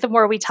I think the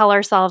more we tell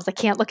ourselves, I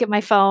can't look at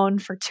my phone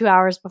for 2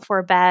 hours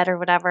before bed or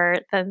whatever,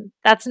 then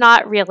that's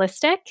not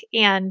realistic.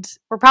 And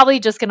we're probably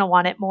just going to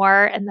want it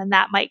more. And then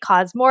that might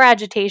cause more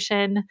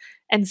agitation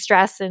and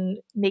stress and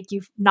make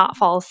you not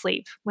fall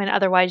asleep when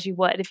otherwise you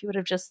would if you would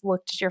have just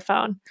looked at your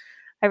phone.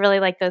 I really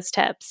like those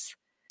tips.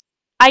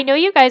 I know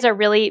you guys are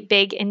really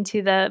big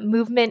into the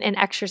movement and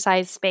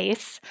exercise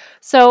space.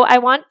 So I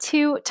want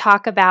to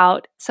talk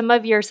about some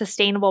of your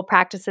sustainable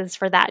practices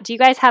for that. Do you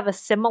guys have a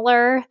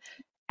similar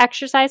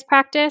exercise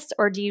practice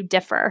or do you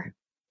differ?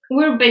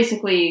 We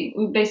basically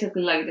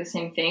like the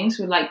same things.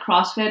 We like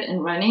CrossFit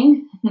and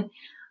running.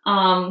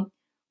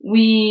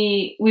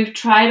 We've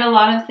tried a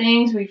lot of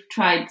things. We've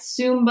tried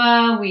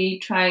Zumba. We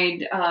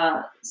tried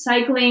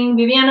cycling.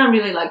 Viviana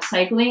really likes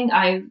cycling.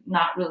 I'm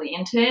not really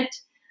into it.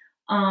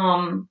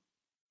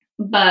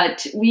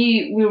 But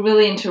we're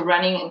really into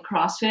running and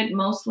CrossFit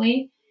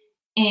mostly.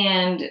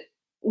 And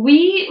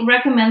we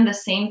recommend the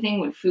same thing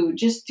with food.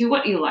 Just do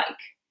what you like.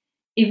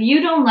 If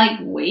you don't like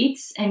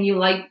weights and you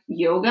like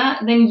yoga,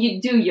 then you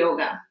do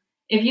yoga.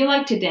 If you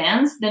like to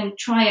dance, then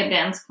try a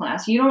dance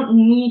class. You don't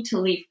need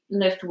to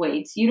lift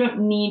weights. You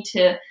don't need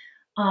to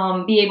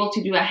be able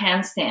to do a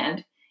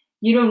handstand.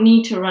 You don't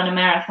need to run a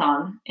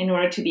marathon in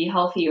order to be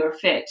healthy or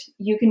fit.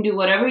 You can do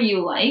whatever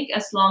you like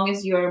as long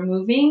as you're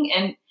moving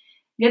and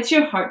gets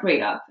your heart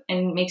rate up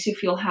and makes you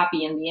feel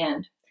happy in the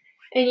end.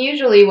 And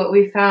usually what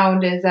we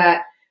found is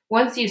that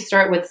once you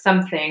start with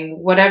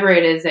something, whatever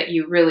it is that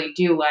you really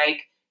do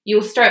like,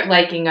 you'll start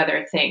liking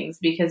other things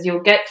because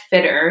you'll get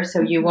fitter,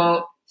 so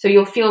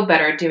you'll feel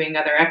better doing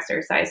other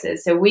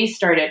exercises. So we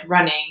started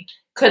running,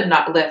 could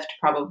not lift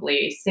probably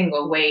a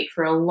single weight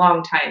for a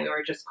long time. We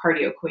were just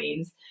cardio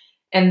queens.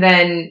 And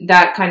then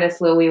that kind of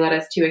slowly led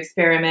us to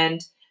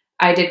experiment.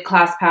 I did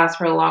ClassPass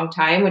for a long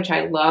time, which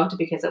I loved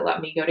because it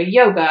let me go to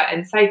yoga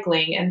and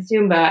cycling and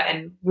Zumba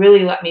and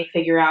really let me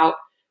figure out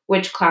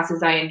which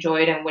classes I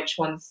enjoyed and which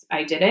ones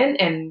I didn't,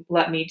 and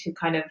led me to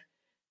kind of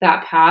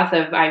that path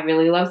of I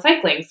really love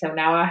cycling. So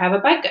now I have a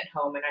bike at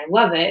home and I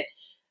love it.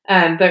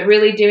 But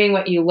really doing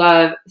what you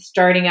love,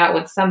 starting out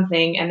with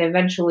something, and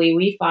eventually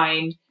we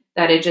find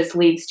that it just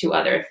leads to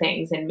other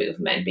things in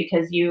movement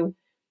because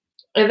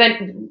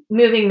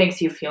moving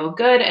makes you feel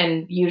good,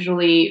 and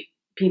usually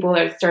people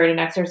that start an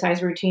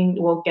exercise routine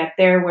will get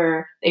there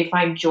where they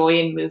find joy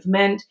in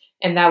movement,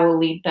 and that will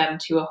lead them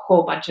to a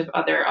whole bunch of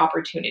other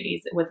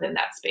opportunities within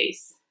that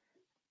space.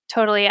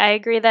 Totally. I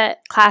agree that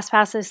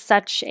ClassPass is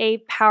such a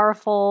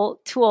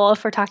powerful tool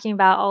if we're talking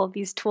about all of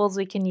these tools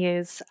we can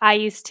use. I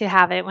used to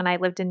have it when I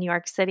lived in New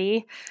York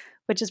City,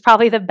 which is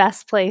probably the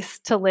best place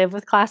to live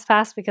with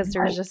ClassPass because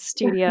there's just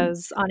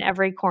studios on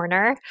every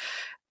corner.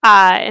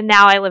 And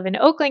now I live in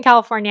Oakland,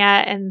 California,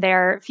 and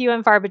they're few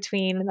and far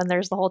between. And then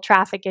there's the whole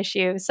traffic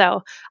issue.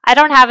 So I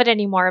don't have it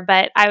anymore.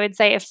 But I would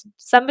say if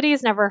somebody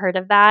has never heard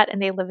of that and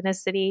they live in a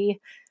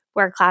city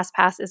where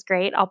ClassPass is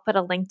great, I'll put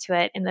a link to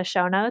it in the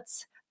show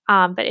notes.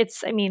 But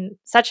it's, I mean,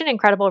 such an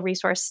incredible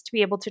resource to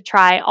be able to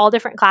try all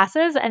different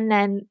classes. And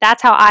then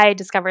that's how I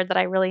discovered that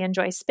I really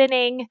enjoy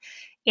spinning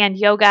and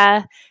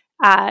yoga.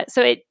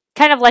 So it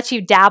kind of lets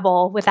you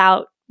dabble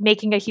without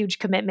making a huge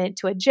commitment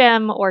to a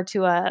gym or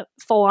to a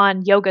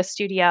full-on yoga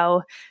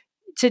studio,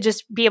 to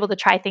just be able to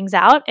try things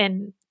out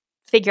and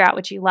figure out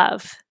what you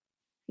love.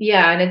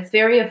 Yeah, and it's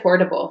very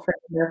affordable for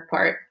the most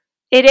part.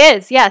 It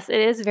is. Yes,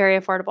 it is very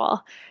affordable.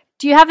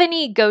 Do you have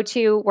any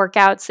go-to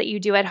workouts that you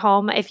do at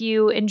home? If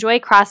you enjoy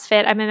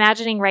CrossFit, I'm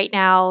imagining right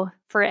now,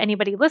 for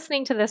anybody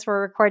listening to this,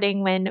 we're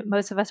recording when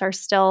most of us are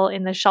still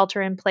in the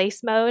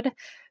shelter-in-place mode.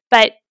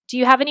 But do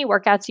you have any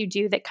workouts you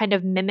do that kind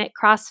of mimic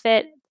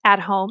CrossFit at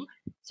home?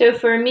 So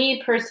for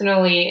me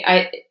personally,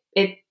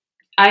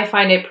 I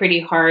find it pretty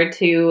hard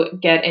to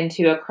get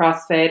into a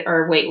CrossFit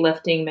or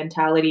weightlifting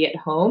mentality at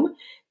home.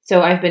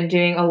 So I've been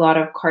doing a lot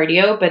of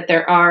cardio, but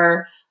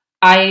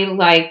I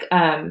like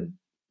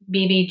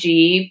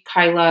BBG,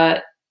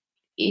 Kyla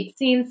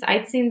Eitzines.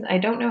 I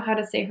don't know how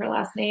to say her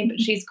last name,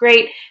 but she's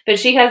great. But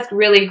she has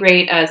really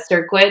great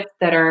circuits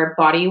that are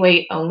body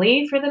weight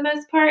only for the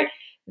most part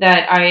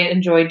that I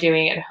enjoy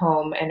doing at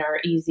home and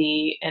are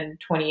easy and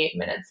 28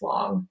 minutes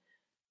long.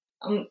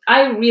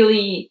 I've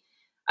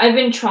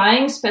been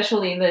trying,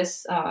 especially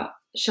this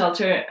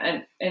shelter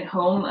at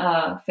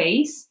home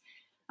phase,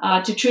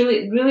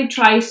 to really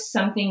try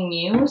something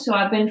new. So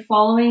I've been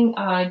following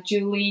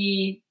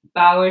Julie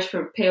Bowers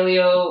for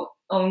Paleo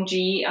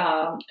OMG,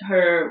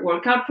 her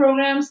workout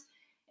programs,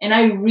 and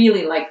I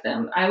really like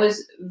them. I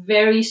was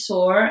very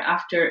sore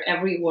after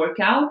every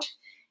workout,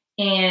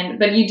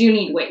 but you do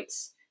need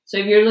weights. So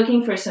if you're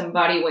looking for some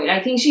body weight,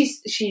 I think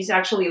she's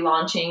actually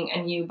launching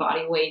a new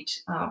body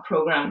weight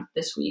program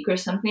this week or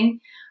something.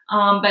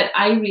 But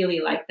I really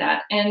like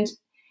that. And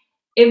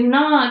if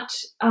not,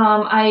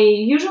 I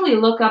usually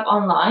look up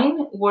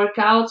online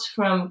workouts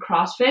from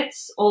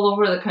CrossFits all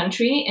over the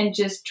country and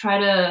just try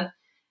to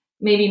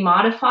maybe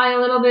modify a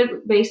little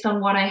bit based on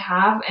what I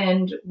have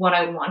and what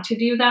I want to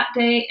do that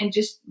day, and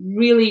just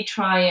really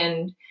try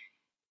and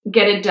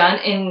get it done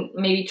in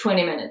maybe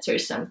 20 minutes or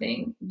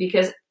something,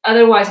 because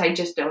otherwise I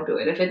just don't do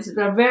it. If it's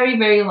a very,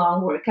 very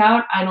long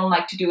workout, I don't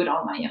like to do it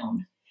on my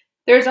own.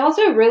 There's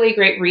also really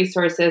great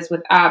resources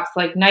with apps.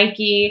 Like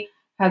Nike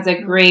has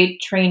a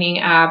great training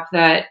app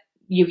that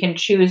you can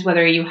choose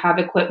whether you have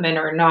equipment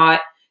or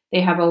not. They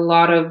have a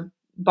lot of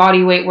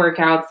body weight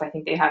workouts. I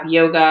think they have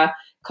yoga.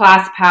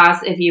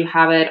 ClassPass, if you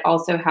have it,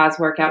 also has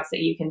workouts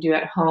that you can do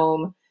at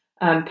home.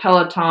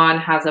 Peloton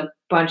has a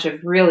bunch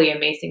of really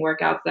amazing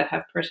workouts that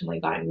have personally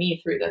gotten me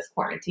through this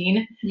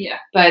quarantine. Yeah.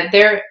 But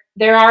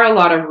there are a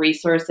lot of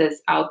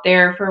resources out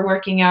there for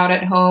working out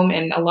at home,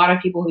 and a lot of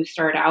people who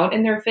start out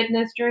in their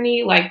fitness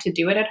journey like to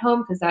do it at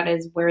home because that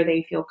is where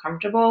they feel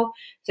comfortable.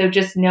 So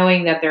just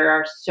knowing that there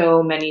are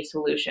so many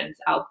solutions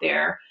out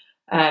there,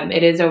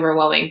 it is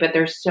overwhelming, but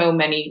there's so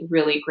many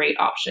really great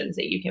options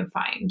that you can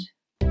find.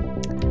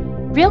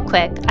 Real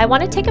quick, I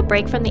want to take a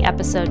break from the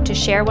episode to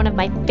share one of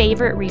my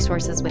favorite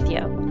resources with you.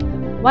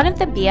 One of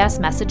the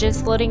BS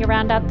messages floating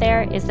around out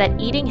there is that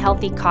eating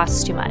healthy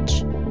costs too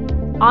much.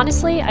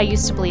 Honestly, I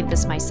used to believe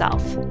this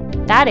myself.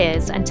 That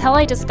is, until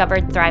I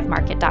discovered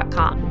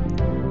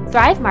ThriveMarket.com.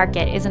 Thrive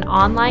Market is an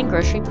online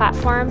grocery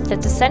platform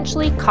that's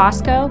essentially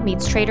Costco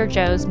meets Trader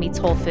Joe's meets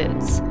Whole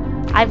Foods.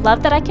 I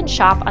love that I can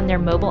shop on their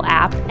mobile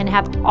app and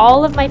have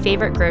all of my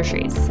favorite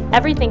groceries,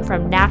 everything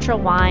from natural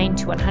wine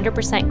to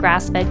 100%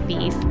 grass-fed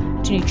beef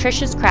to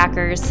nutritious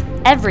crackers,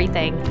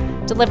 everything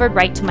delivered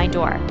right to my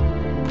door.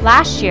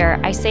 Last year,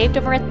 I saved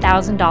over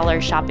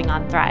 $1,000 shopping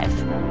on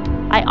Thrive.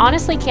 I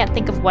honestly can't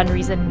think of one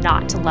reason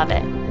not to love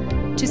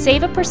it. To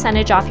save a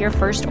percentage off your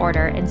first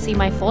order and see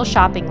my full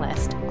shopping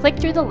list, click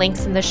through the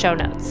links in the show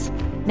notes.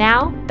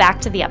 Now,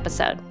 back to the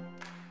episode.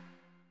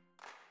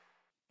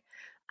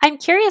 I'm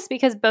curious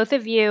because both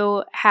of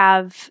you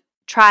have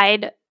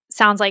tried,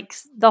 sounds like,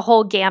 the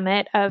whole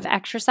gamut of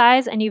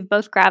exercise, and you've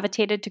both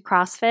gravitated to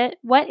CrossFit.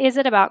 What is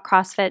it about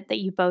CrossFit that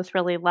you both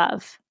really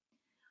love?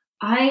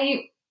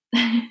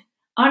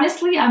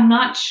 Honestly, I'm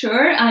not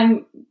sure.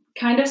 I'm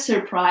kind of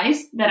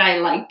surprised that I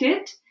liked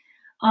it.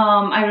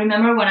 I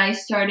remember when I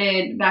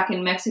started back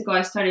in Mexico,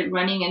 I started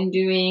running and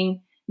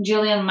doing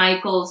Jillian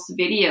Michaels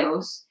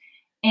videos.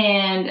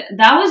 And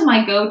that was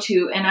my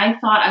go-to. And I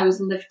thought I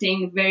was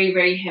lifting very,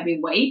 very heavy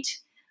weight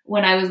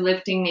when I was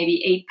lifting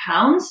maybe 8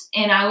 pounds.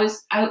 And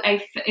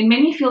it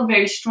made me feel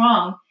very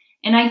strong.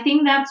 And I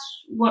think that's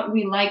what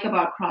we like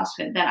about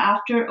CrossFit, that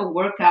after a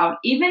workout,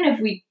 even if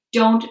we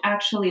don't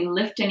actually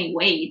lift any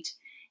weight,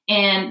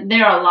 and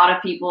there are a lot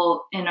of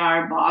people in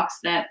our box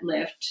that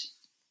lift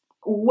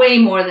way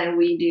more than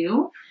we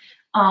do,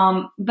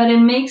 but it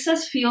makes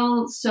us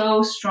feel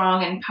so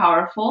strong and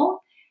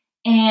powerful.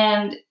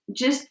 And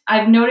just,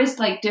 I've noticed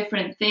like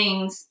different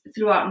things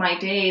throughout my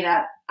day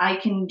that I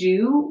can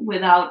do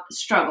without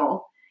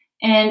struggle.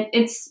 And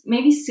it's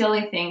maybe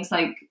silly things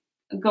like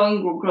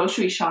going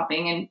grocery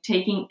shopping and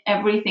taking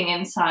everything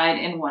inside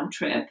in one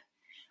trip,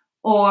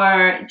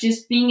 or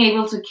just being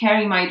able to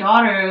carry my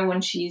daughter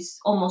when she's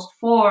almost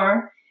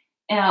 4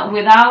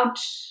 without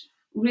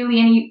really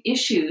any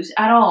issues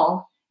at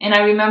all. And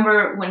I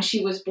remember when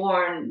she was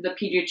born, the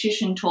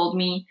pediatrician told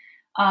me,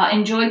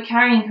 enjoy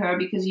carrying her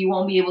because you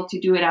won't be able to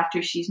do it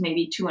after she's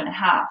maybe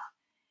 2.5.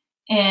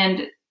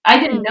 And I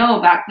didn't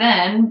know back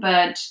then,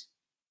 but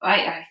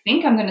I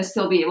think I'm going to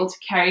still be able to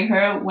carry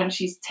her when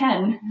she's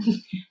 10.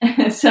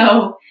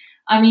 So,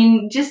 I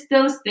mean, just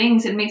those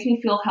things, it makes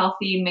me feel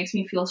healthy, it makes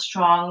me feel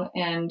strong,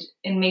 and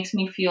it makes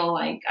me feel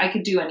like I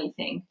could do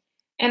anything.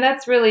 And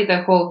that's really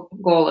the whole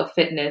goal of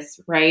fitness,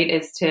 right?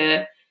 Is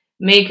to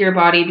make your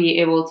body be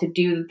able to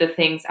do the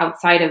things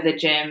outside of the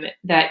gym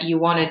that you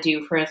want to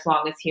do for as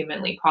long as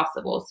humanly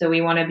possible. So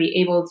we want to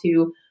be able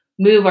to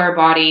move our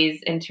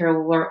bodies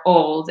until we're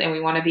old, and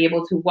we want to be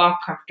able to walk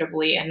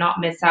comfortably and not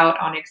miss out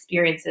on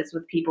experiences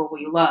with people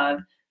we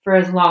love for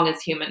as long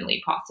as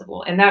humanly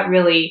possible. And that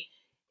really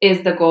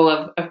is the goal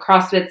of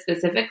CrossFit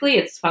specifically.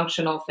 It's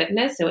functional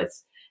fitness. So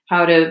it's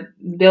how to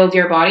build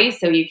your body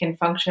so you can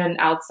function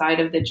outside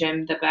of the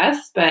gym the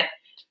best. But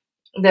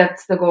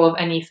that's the goal of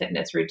any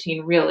fitness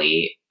routine,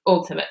 really,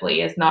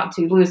 ultimately, is not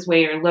to lose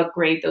weight or look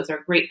great. Those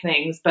are great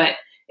things, but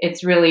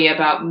it's really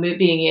about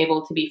being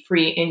able to be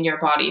free in your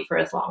body for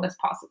as long as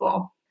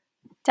possible.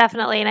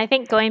 Definitely. And I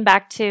think going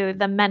back to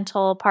the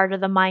mental part or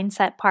the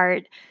mindset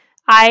part,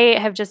 I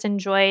have just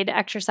enjoyed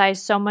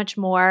exercise so much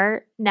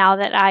more now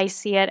that I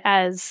see it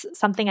as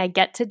something I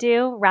get to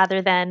do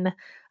rather than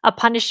a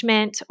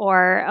punishment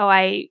or, oh,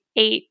 I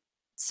ate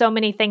so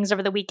many things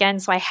over the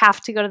weekend, so I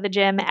have to go to the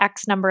gym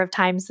X number of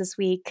times this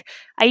week.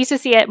 I used to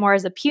see it more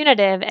as a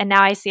punitive, and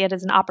now I see it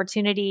as an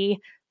opportunity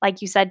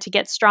like you said, to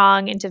get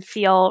strong and to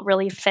feel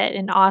really fit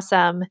and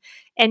awesome.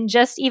 And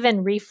just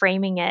even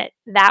reframing it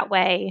that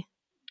way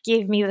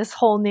gave me this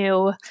whole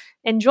new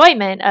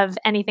enjoyment of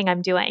anything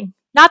I'm doing.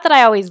 Not that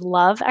I always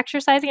love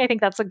exercising. I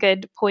think that's a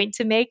good point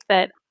to make,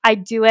 that I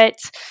do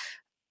it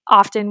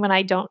often when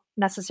I don't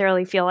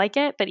necessarily feel like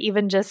it, but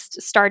even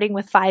just starting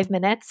with 5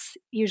 minutes,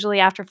 usually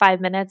after 5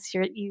 minutes,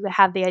 you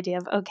have the idea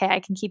of, okay, I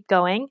can keep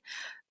going.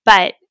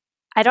 But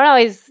I don't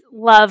always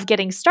love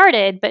getting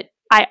started, but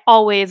I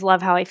always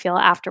love how I feel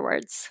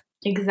afterwards.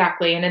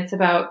 Exactly. And it's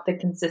about the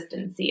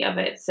consistency of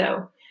it.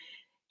 So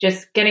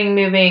just getting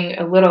moving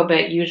a little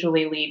bit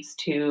usually leads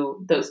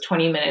to those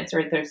 20 minutes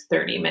or those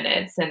 30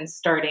 minutes, and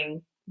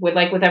starting with,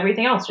 like with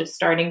everything else, just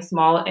starting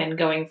small and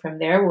going from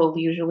there will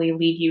usually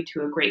lead you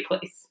to a great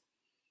place.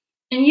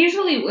 And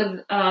usually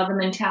with the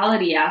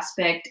mentality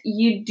aspect,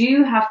 you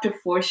do have to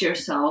force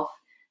yourself,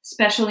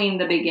 especially in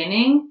the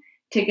beginning,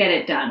 to get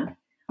it done.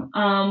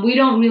 We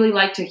don't really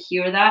like to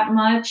hear that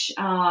much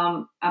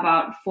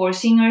about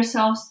forcing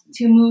ourselves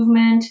to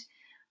movement.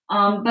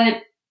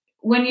 But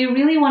when you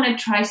really want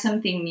to try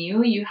something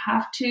new, you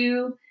have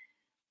to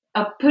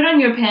put on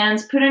your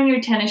pants, put on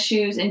your tennis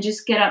shoes, and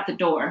just get out the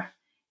door.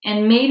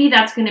 And maybe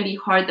that's going to be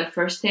hard the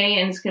first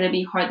day, and it's going to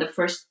be hard the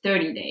first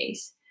 30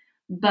 days.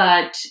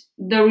 But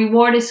the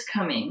reward is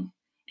coming.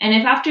 And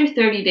if after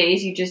 30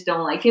 days you just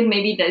don't like it,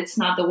 maybe that's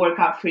not the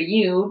workout for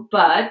you,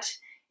 but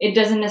it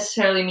doesn't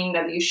necessarily mean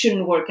that you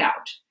shouldn't work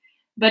out.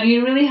 But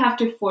you really have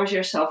to force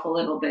yourself a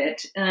little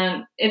bit.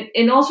 And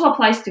it also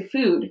applies to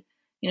food.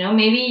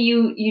 Maybe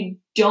you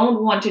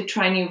don't want to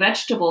try new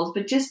vegetables,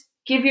 but just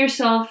give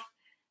yourself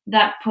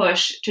that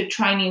push to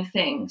try new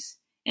things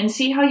and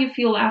see how you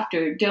feel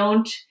after.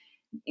 Don't,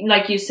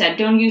 like you said,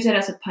 don't use it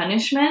as a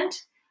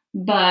punishment,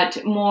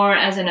 but more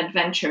as an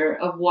adventure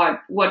of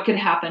what could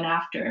happen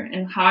after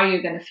and how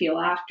you're going to feel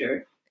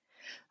after.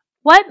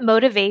 What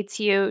motivates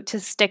you to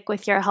stick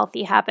with your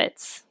healthy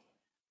habits?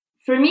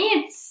 For me,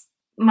 it's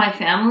my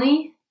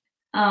family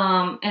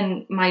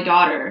and my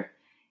daughter.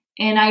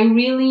 And I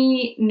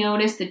really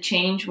noticed the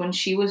change when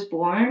she was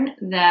born,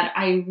 that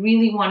I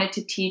really wanted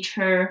to teach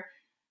her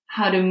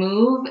how to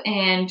move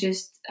and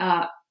just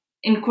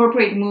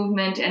incorporate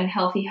movement and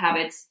healthy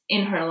habits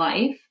in her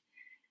life.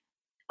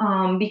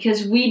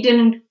 Because we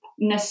didn't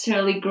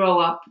necessarily grow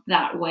up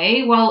that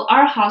way. Well,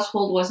 our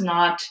household was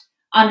not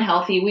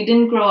unhealthy. We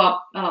didn't grow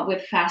up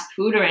with fast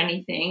food or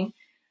anything,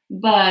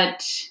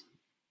 but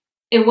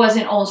it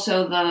wasn't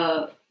also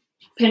the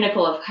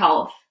pinnacle of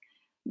health.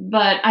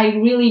 But I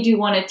really do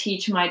want to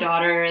teach my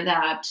daughter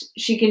that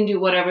she can do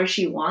whatever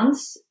she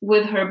wants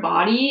with her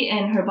body,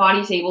 and her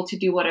body's able to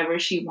do whatever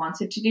she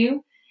wants it to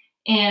do.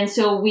 And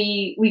so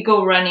we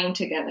go running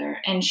together,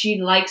 and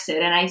she likes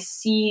it. And I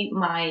see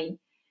my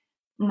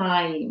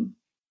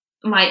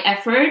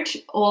effort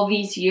all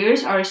these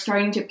years are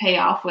starting to pay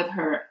off, with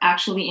her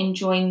actually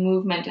enjoying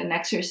movement and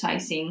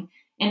exercising,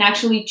 and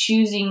actually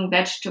choosing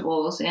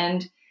vegetables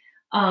and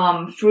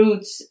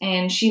fruits.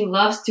 And she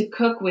loves to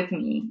cook with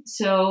me.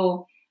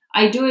 So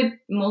I do it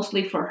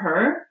mostly for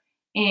her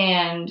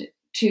and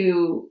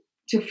to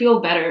feel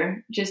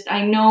better. Just,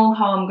 I know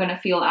how I'm going to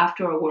feel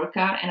after a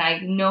workout, and I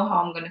know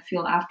how I'm going to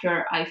feel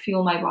after I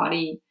feel my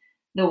body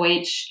the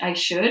way I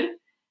should.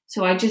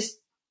 So I just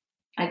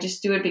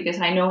do it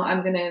because I know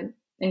I'm going to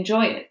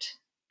enjoy it.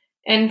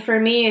 And for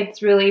me,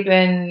 it's really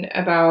been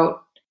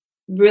about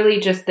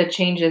really just the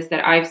changes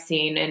that I've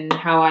seen and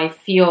how I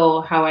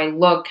feel, how I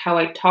look, how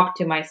I talk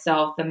to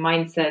myself, the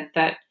mindset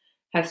that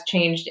has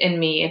changed in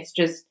me. It's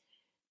just,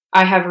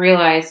 I have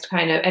realized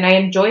kind of, and I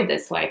enjoyed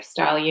this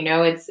lifestyle,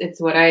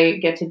 it's what I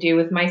get to do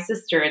with my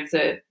sister.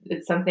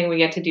 It's something we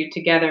get to do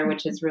together,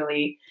 which is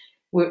really,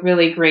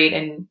 really great.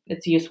 And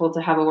it's useful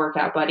to have a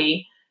workout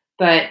buddy.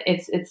 But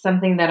it's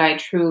something that I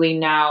truly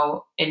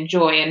now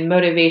enjoy, and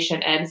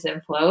motivation ebbs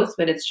and flows,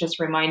 but it's just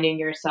reminding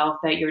yourself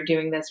that you're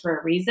doing this for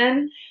a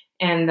reason,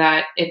 and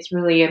that it's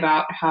really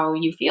about how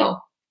you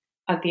feel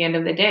at the end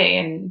of the day.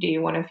 And do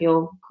you want to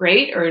feel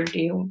great or do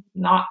you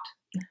not?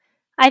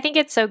 I think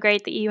it's so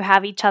great that you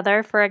have each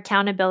other for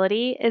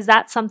accountability. Is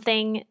that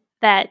something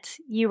that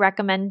you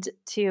recommend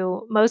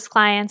to most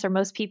clients or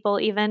most people,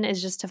 even,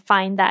 is just to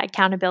find that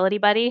accountability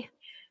buddy?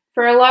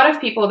 For a lot of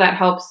people, that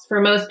helps.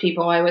 For most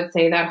people, I would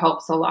say that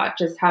helps a lot.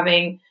 Just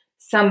having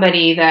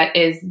somebody that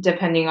is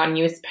depending on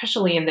you,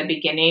 especially in the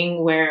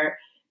beginning, where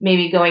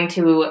maybe going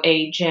to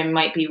a gym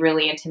might be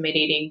really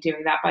intimidating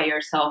doing that by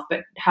yourself,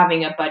 but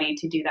having a buddy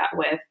to do that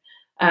with,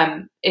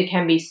 it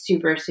can be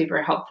super,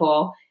 super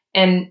helpful.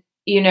 And,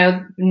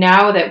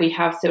 now that we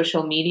have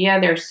social media,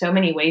 there's so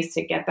many ways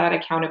to get that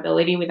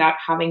accountability without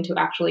having to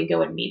actually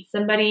go and meet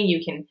somebody.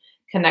 You can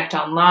connect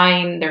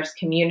online. There's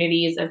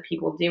communities of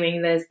people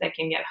doing this that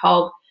can get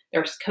help.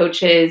 There's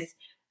coaches.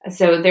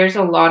 So there's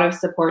a lot of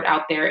support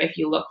out there if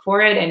you look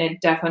for it, and it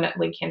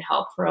definitely can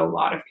help for a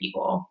lot of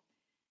people.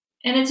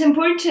 And it's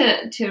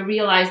important to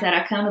realize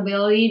that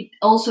accountability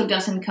also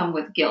doesn't come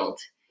with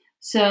guilt.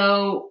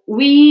 So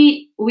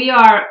we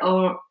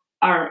are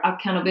our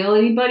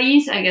accountability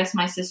buddies, I guess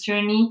my sister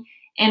and me,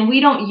 and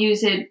we don't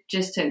use it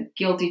just to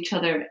guilt each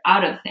other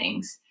out of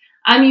things.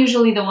 I'm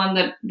usually the one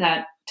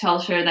that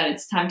tells her that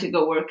it's time to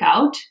go work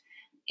out.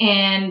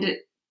 And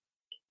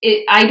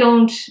I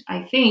don't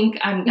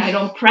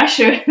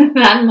pressure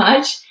that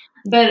much.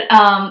 But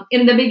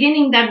in the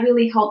beginning, that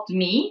really helped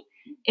me.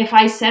 If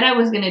I said I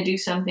was going to do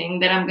something,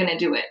 then I'm going to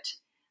do it.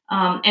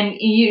 And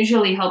it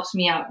usually helps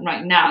me out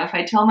right now. If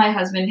I tell my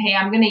husband, hey,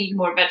 I'm going to eat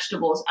more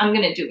vegetables, I'm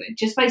going to do it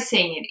just by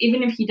saying it,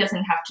 even if he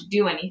doesn't have to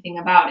do anything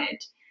about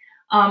it.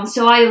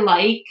 So I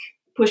like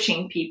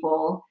pushing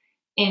people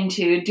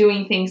into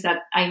doing things that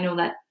I know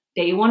that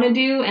they want to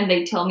do and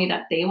they tell me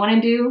that they want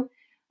to do.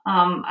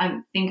 I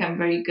think I'm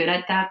very good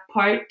at that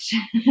part.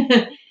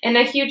 And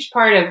a huge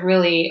part of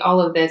really all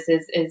of this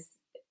is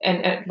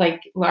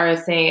like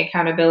Laura's saying,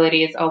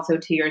 accountability is also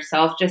to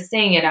yourself. Just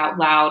saying it out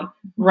loud,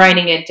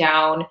 writing it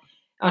down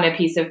on a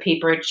piece of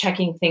paper,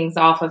 checking things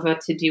off of a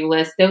to-do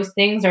list. Those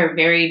things are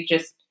very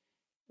just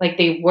like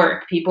they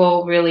work.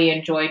 People really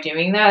enjoy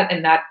doing that,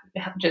 and that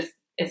just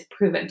is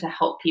proven to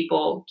help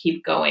people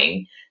keep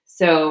going.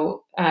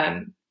 So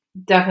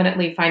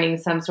definitely finding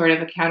some sort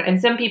of account. And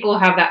some people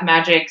have that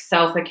magic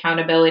self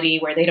accountability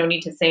where they don't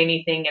need to say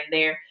anything and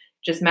they're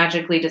just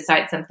magically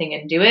decide something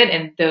and do it.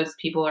 And those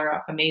people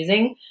are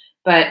amazing.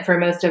 But for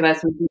most of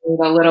us, we need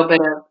a little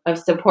bit of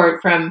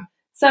support from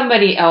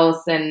somebody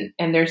else. And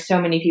there's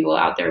so many people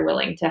out there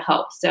willing to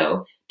help.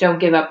 So don't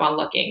give up on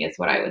looking is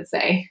what I would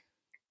say.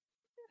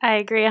 I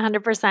agree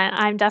 100%.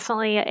 I'm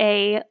definitely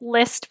a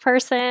list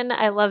person.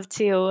 I love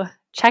to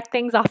check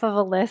things off of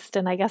a list.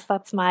 And I guess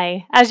that's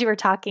as you were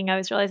talking, I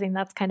was realizing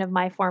that's kind of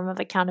my form of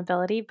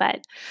accountability.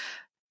 But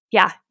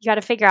yeah, you got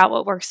to figure out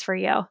what works for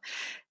you.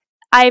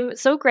 I'm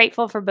so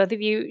grateful for both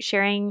of you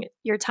sharing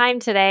your time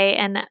today.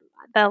 And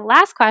the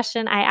last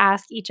question I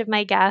ask each of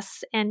my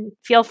guests, and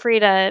feel free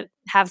to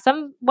have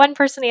one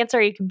person answer,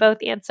 or you can both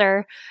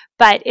answer,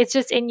 but it's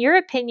just, in your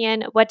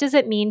opinion, what does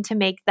it mean to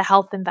make the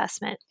health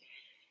investment?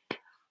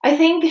 I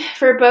think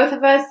for both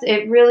of us,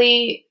 it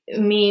really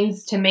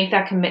means to make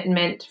that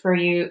commitment for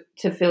you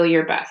to feel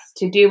your best,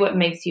 to do what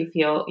makes you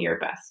feel your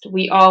best.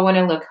 We all want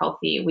to look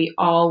healthy. We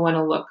all want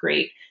to look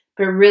great.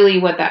 But really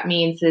what that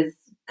means is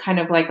kind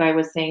of like I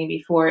was saying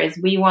before, is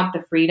we want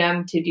the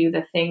freedom to do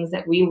the things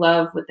that we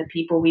love with the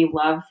people we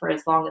love for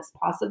as long as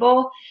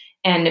possible.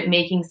 And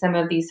making some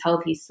of these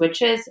healthy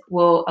switches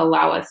will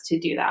allow us to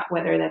do that,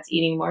 whether that's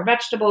eating more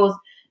vegetables,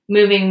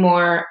 moving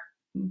more,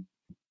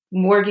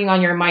 working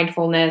on your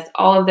mindfulness,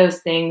 all of those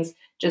things.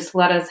 Just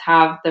let us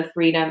have the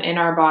freedom in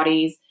our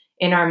bodies,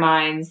 in our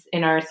minds,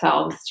 in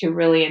ourselves to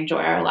really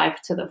enjoy our life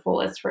to the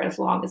fullest for as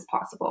long as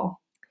possible.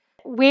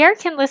 Where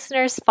can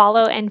listeners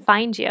follow and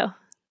find you?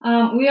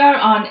 We are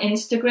on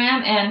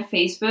Instagram and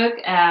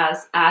Facebook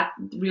as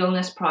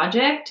 @Realness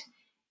Project.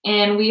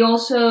 And we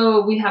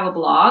have a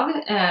blog.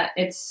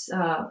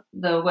 The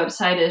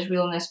website is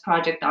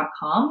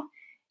realnessproject.com.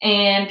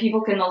 And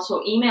people can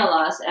also email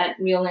us at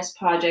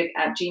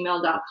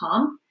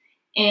realnessproject@gmail.com.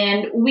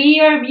 And we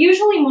are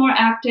usually more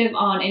active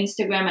on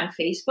Instagram and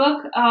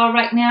Facebook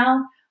right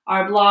now.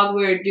 Our blog,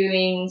 we're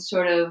doing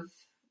sort of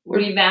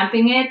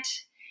revamping it.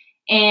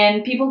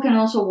 And people can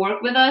also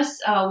work with us.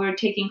 We're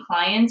taking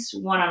clients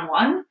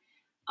one-on-one.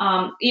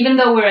 Even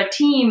though we're a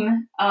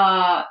team,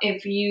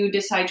 if you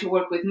decide to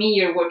work with me,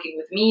 you're working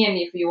with me. And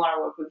if you want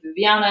to work with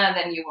Viviana,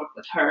 then you work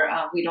with her.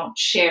 We don't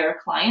share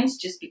clients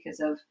just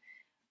because of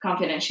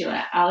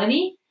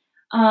confidentiality.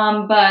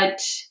 But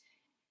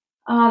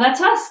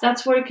that's us.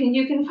 That's where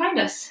you can find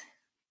us.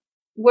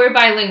 We're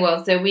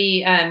bilingual, so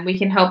we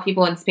can help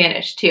people in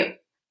Spanish too.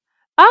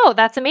 Oh,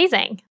 that's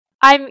amazing.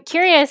 I'm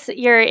curious,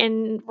 you're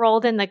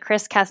enrolled in the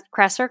Chris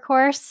Kresser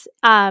course.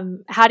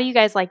 How do you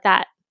guys like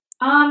that?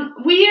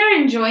 We are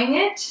enjoying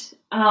it.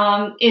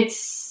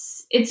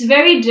 It's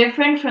very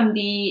different from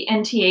the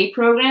NTA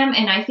program,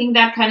 and I think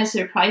that kind of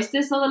surprised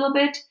us a little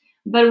bit.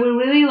 But we're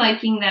really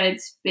liking that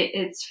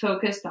it's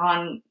focused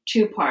on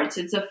two parts.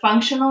 It's a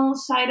functional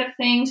side of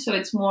things, so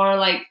it's more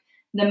like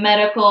the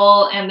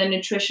medical and the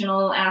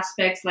nutritional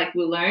aspects like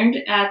we learned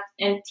at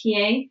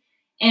NTA.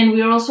 And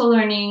we're also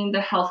learning the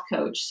health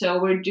coach. So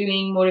we're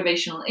doing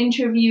motivational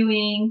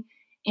interviewing,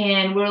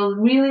 and we're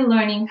really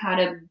learning how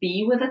to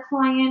be with a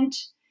client.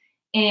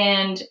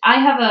 And I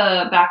have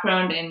a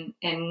background in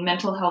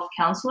mental health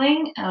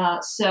counseling.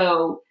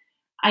 So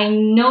I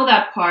know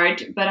that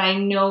part, but I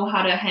know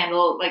how to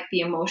handle like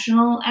the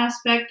emotional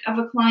aspect of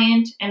a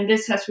client. And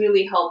this has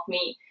really helped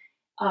me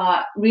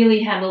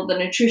really handle the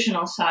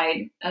nutritional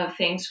side of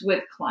things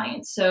with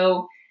clients.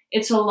 So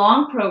it's a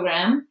long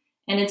program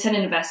and it's an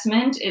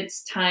investment.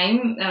 It's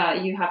time.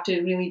 You have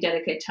to really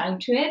dedicate time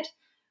to it,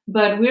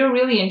 but we're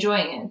really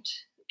enjoying it.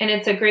 And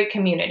it's a great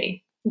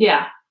community.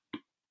 Yeah.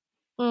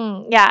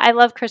 Yeah, I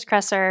love Chris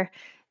Kresser,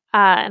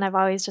 and I've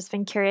always just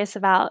been curious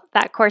about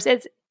that course.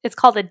 It's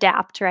called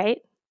Adapt,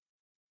 right?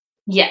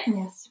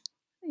 Yes.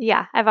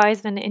 Yeah, I've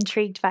always been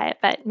intrigued by it,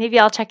 but maybe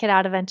I'll check it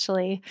out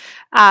eventually.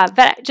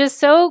 But just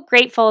so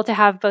grateful to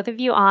have both of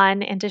you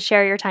on and to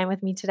share your time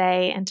with me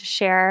today and to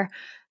share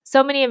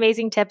so many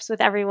amazing tips with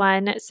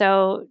everyone.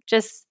 So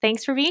just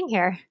thanks for being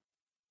here.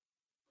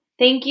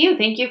 Thank you.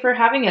 Thank you for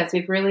having us.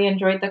 We've really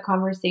enjoyed the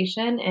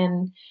conversation,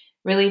 and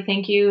really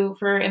thank you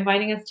for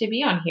inviting us to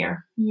be on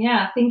here.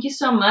 Yeah, thank you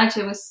so much.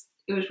 It was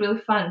really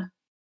fun.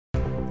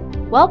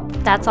 Well,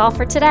 that's all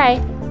for today.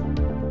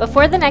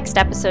 Before the next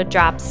episode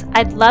drops,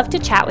 I'd love to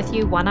chat with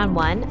you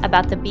one-on-one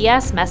about the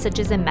BS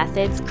messages and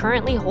methods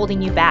currently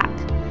holding you back.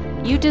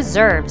 You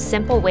deserve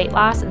simple weight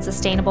loss and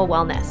sustainable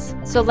wellness,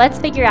 so let's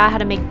figure out how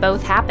to make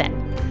both happen.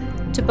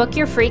 To book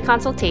your free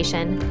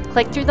consultation,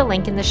 click through the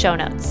link in the show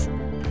notes.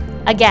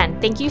 Again,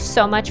 thank you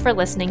so much for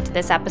listening to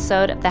this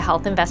episode of the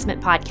Health Investment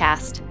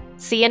Podcast.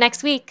 See you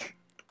next week.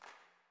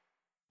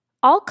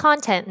 All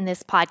content in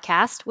this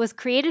podcast was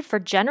created for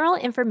general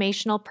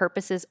informational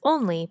purposes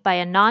only by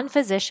a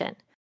non-physician.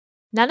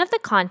 None of the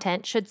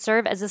content should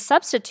serve as a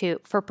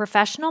substitute for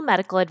professional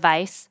medical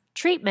advice,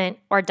 treatment,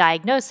 or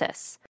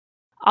diagnosis.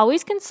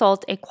 Always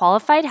consult a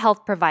qualified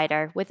health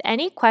provider with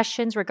any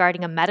questions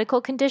regarding a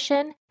medical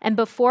condition and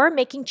before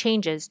making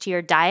changes to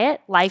your diet,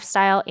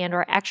 lifestyle,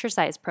 and/or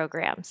exercise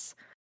programs.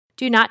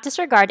 Do not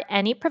disregard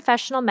any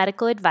professional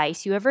medical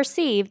advice you have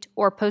received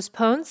or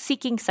postpone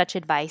seeking such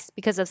advice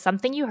because of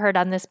something you heard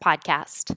on this podcast.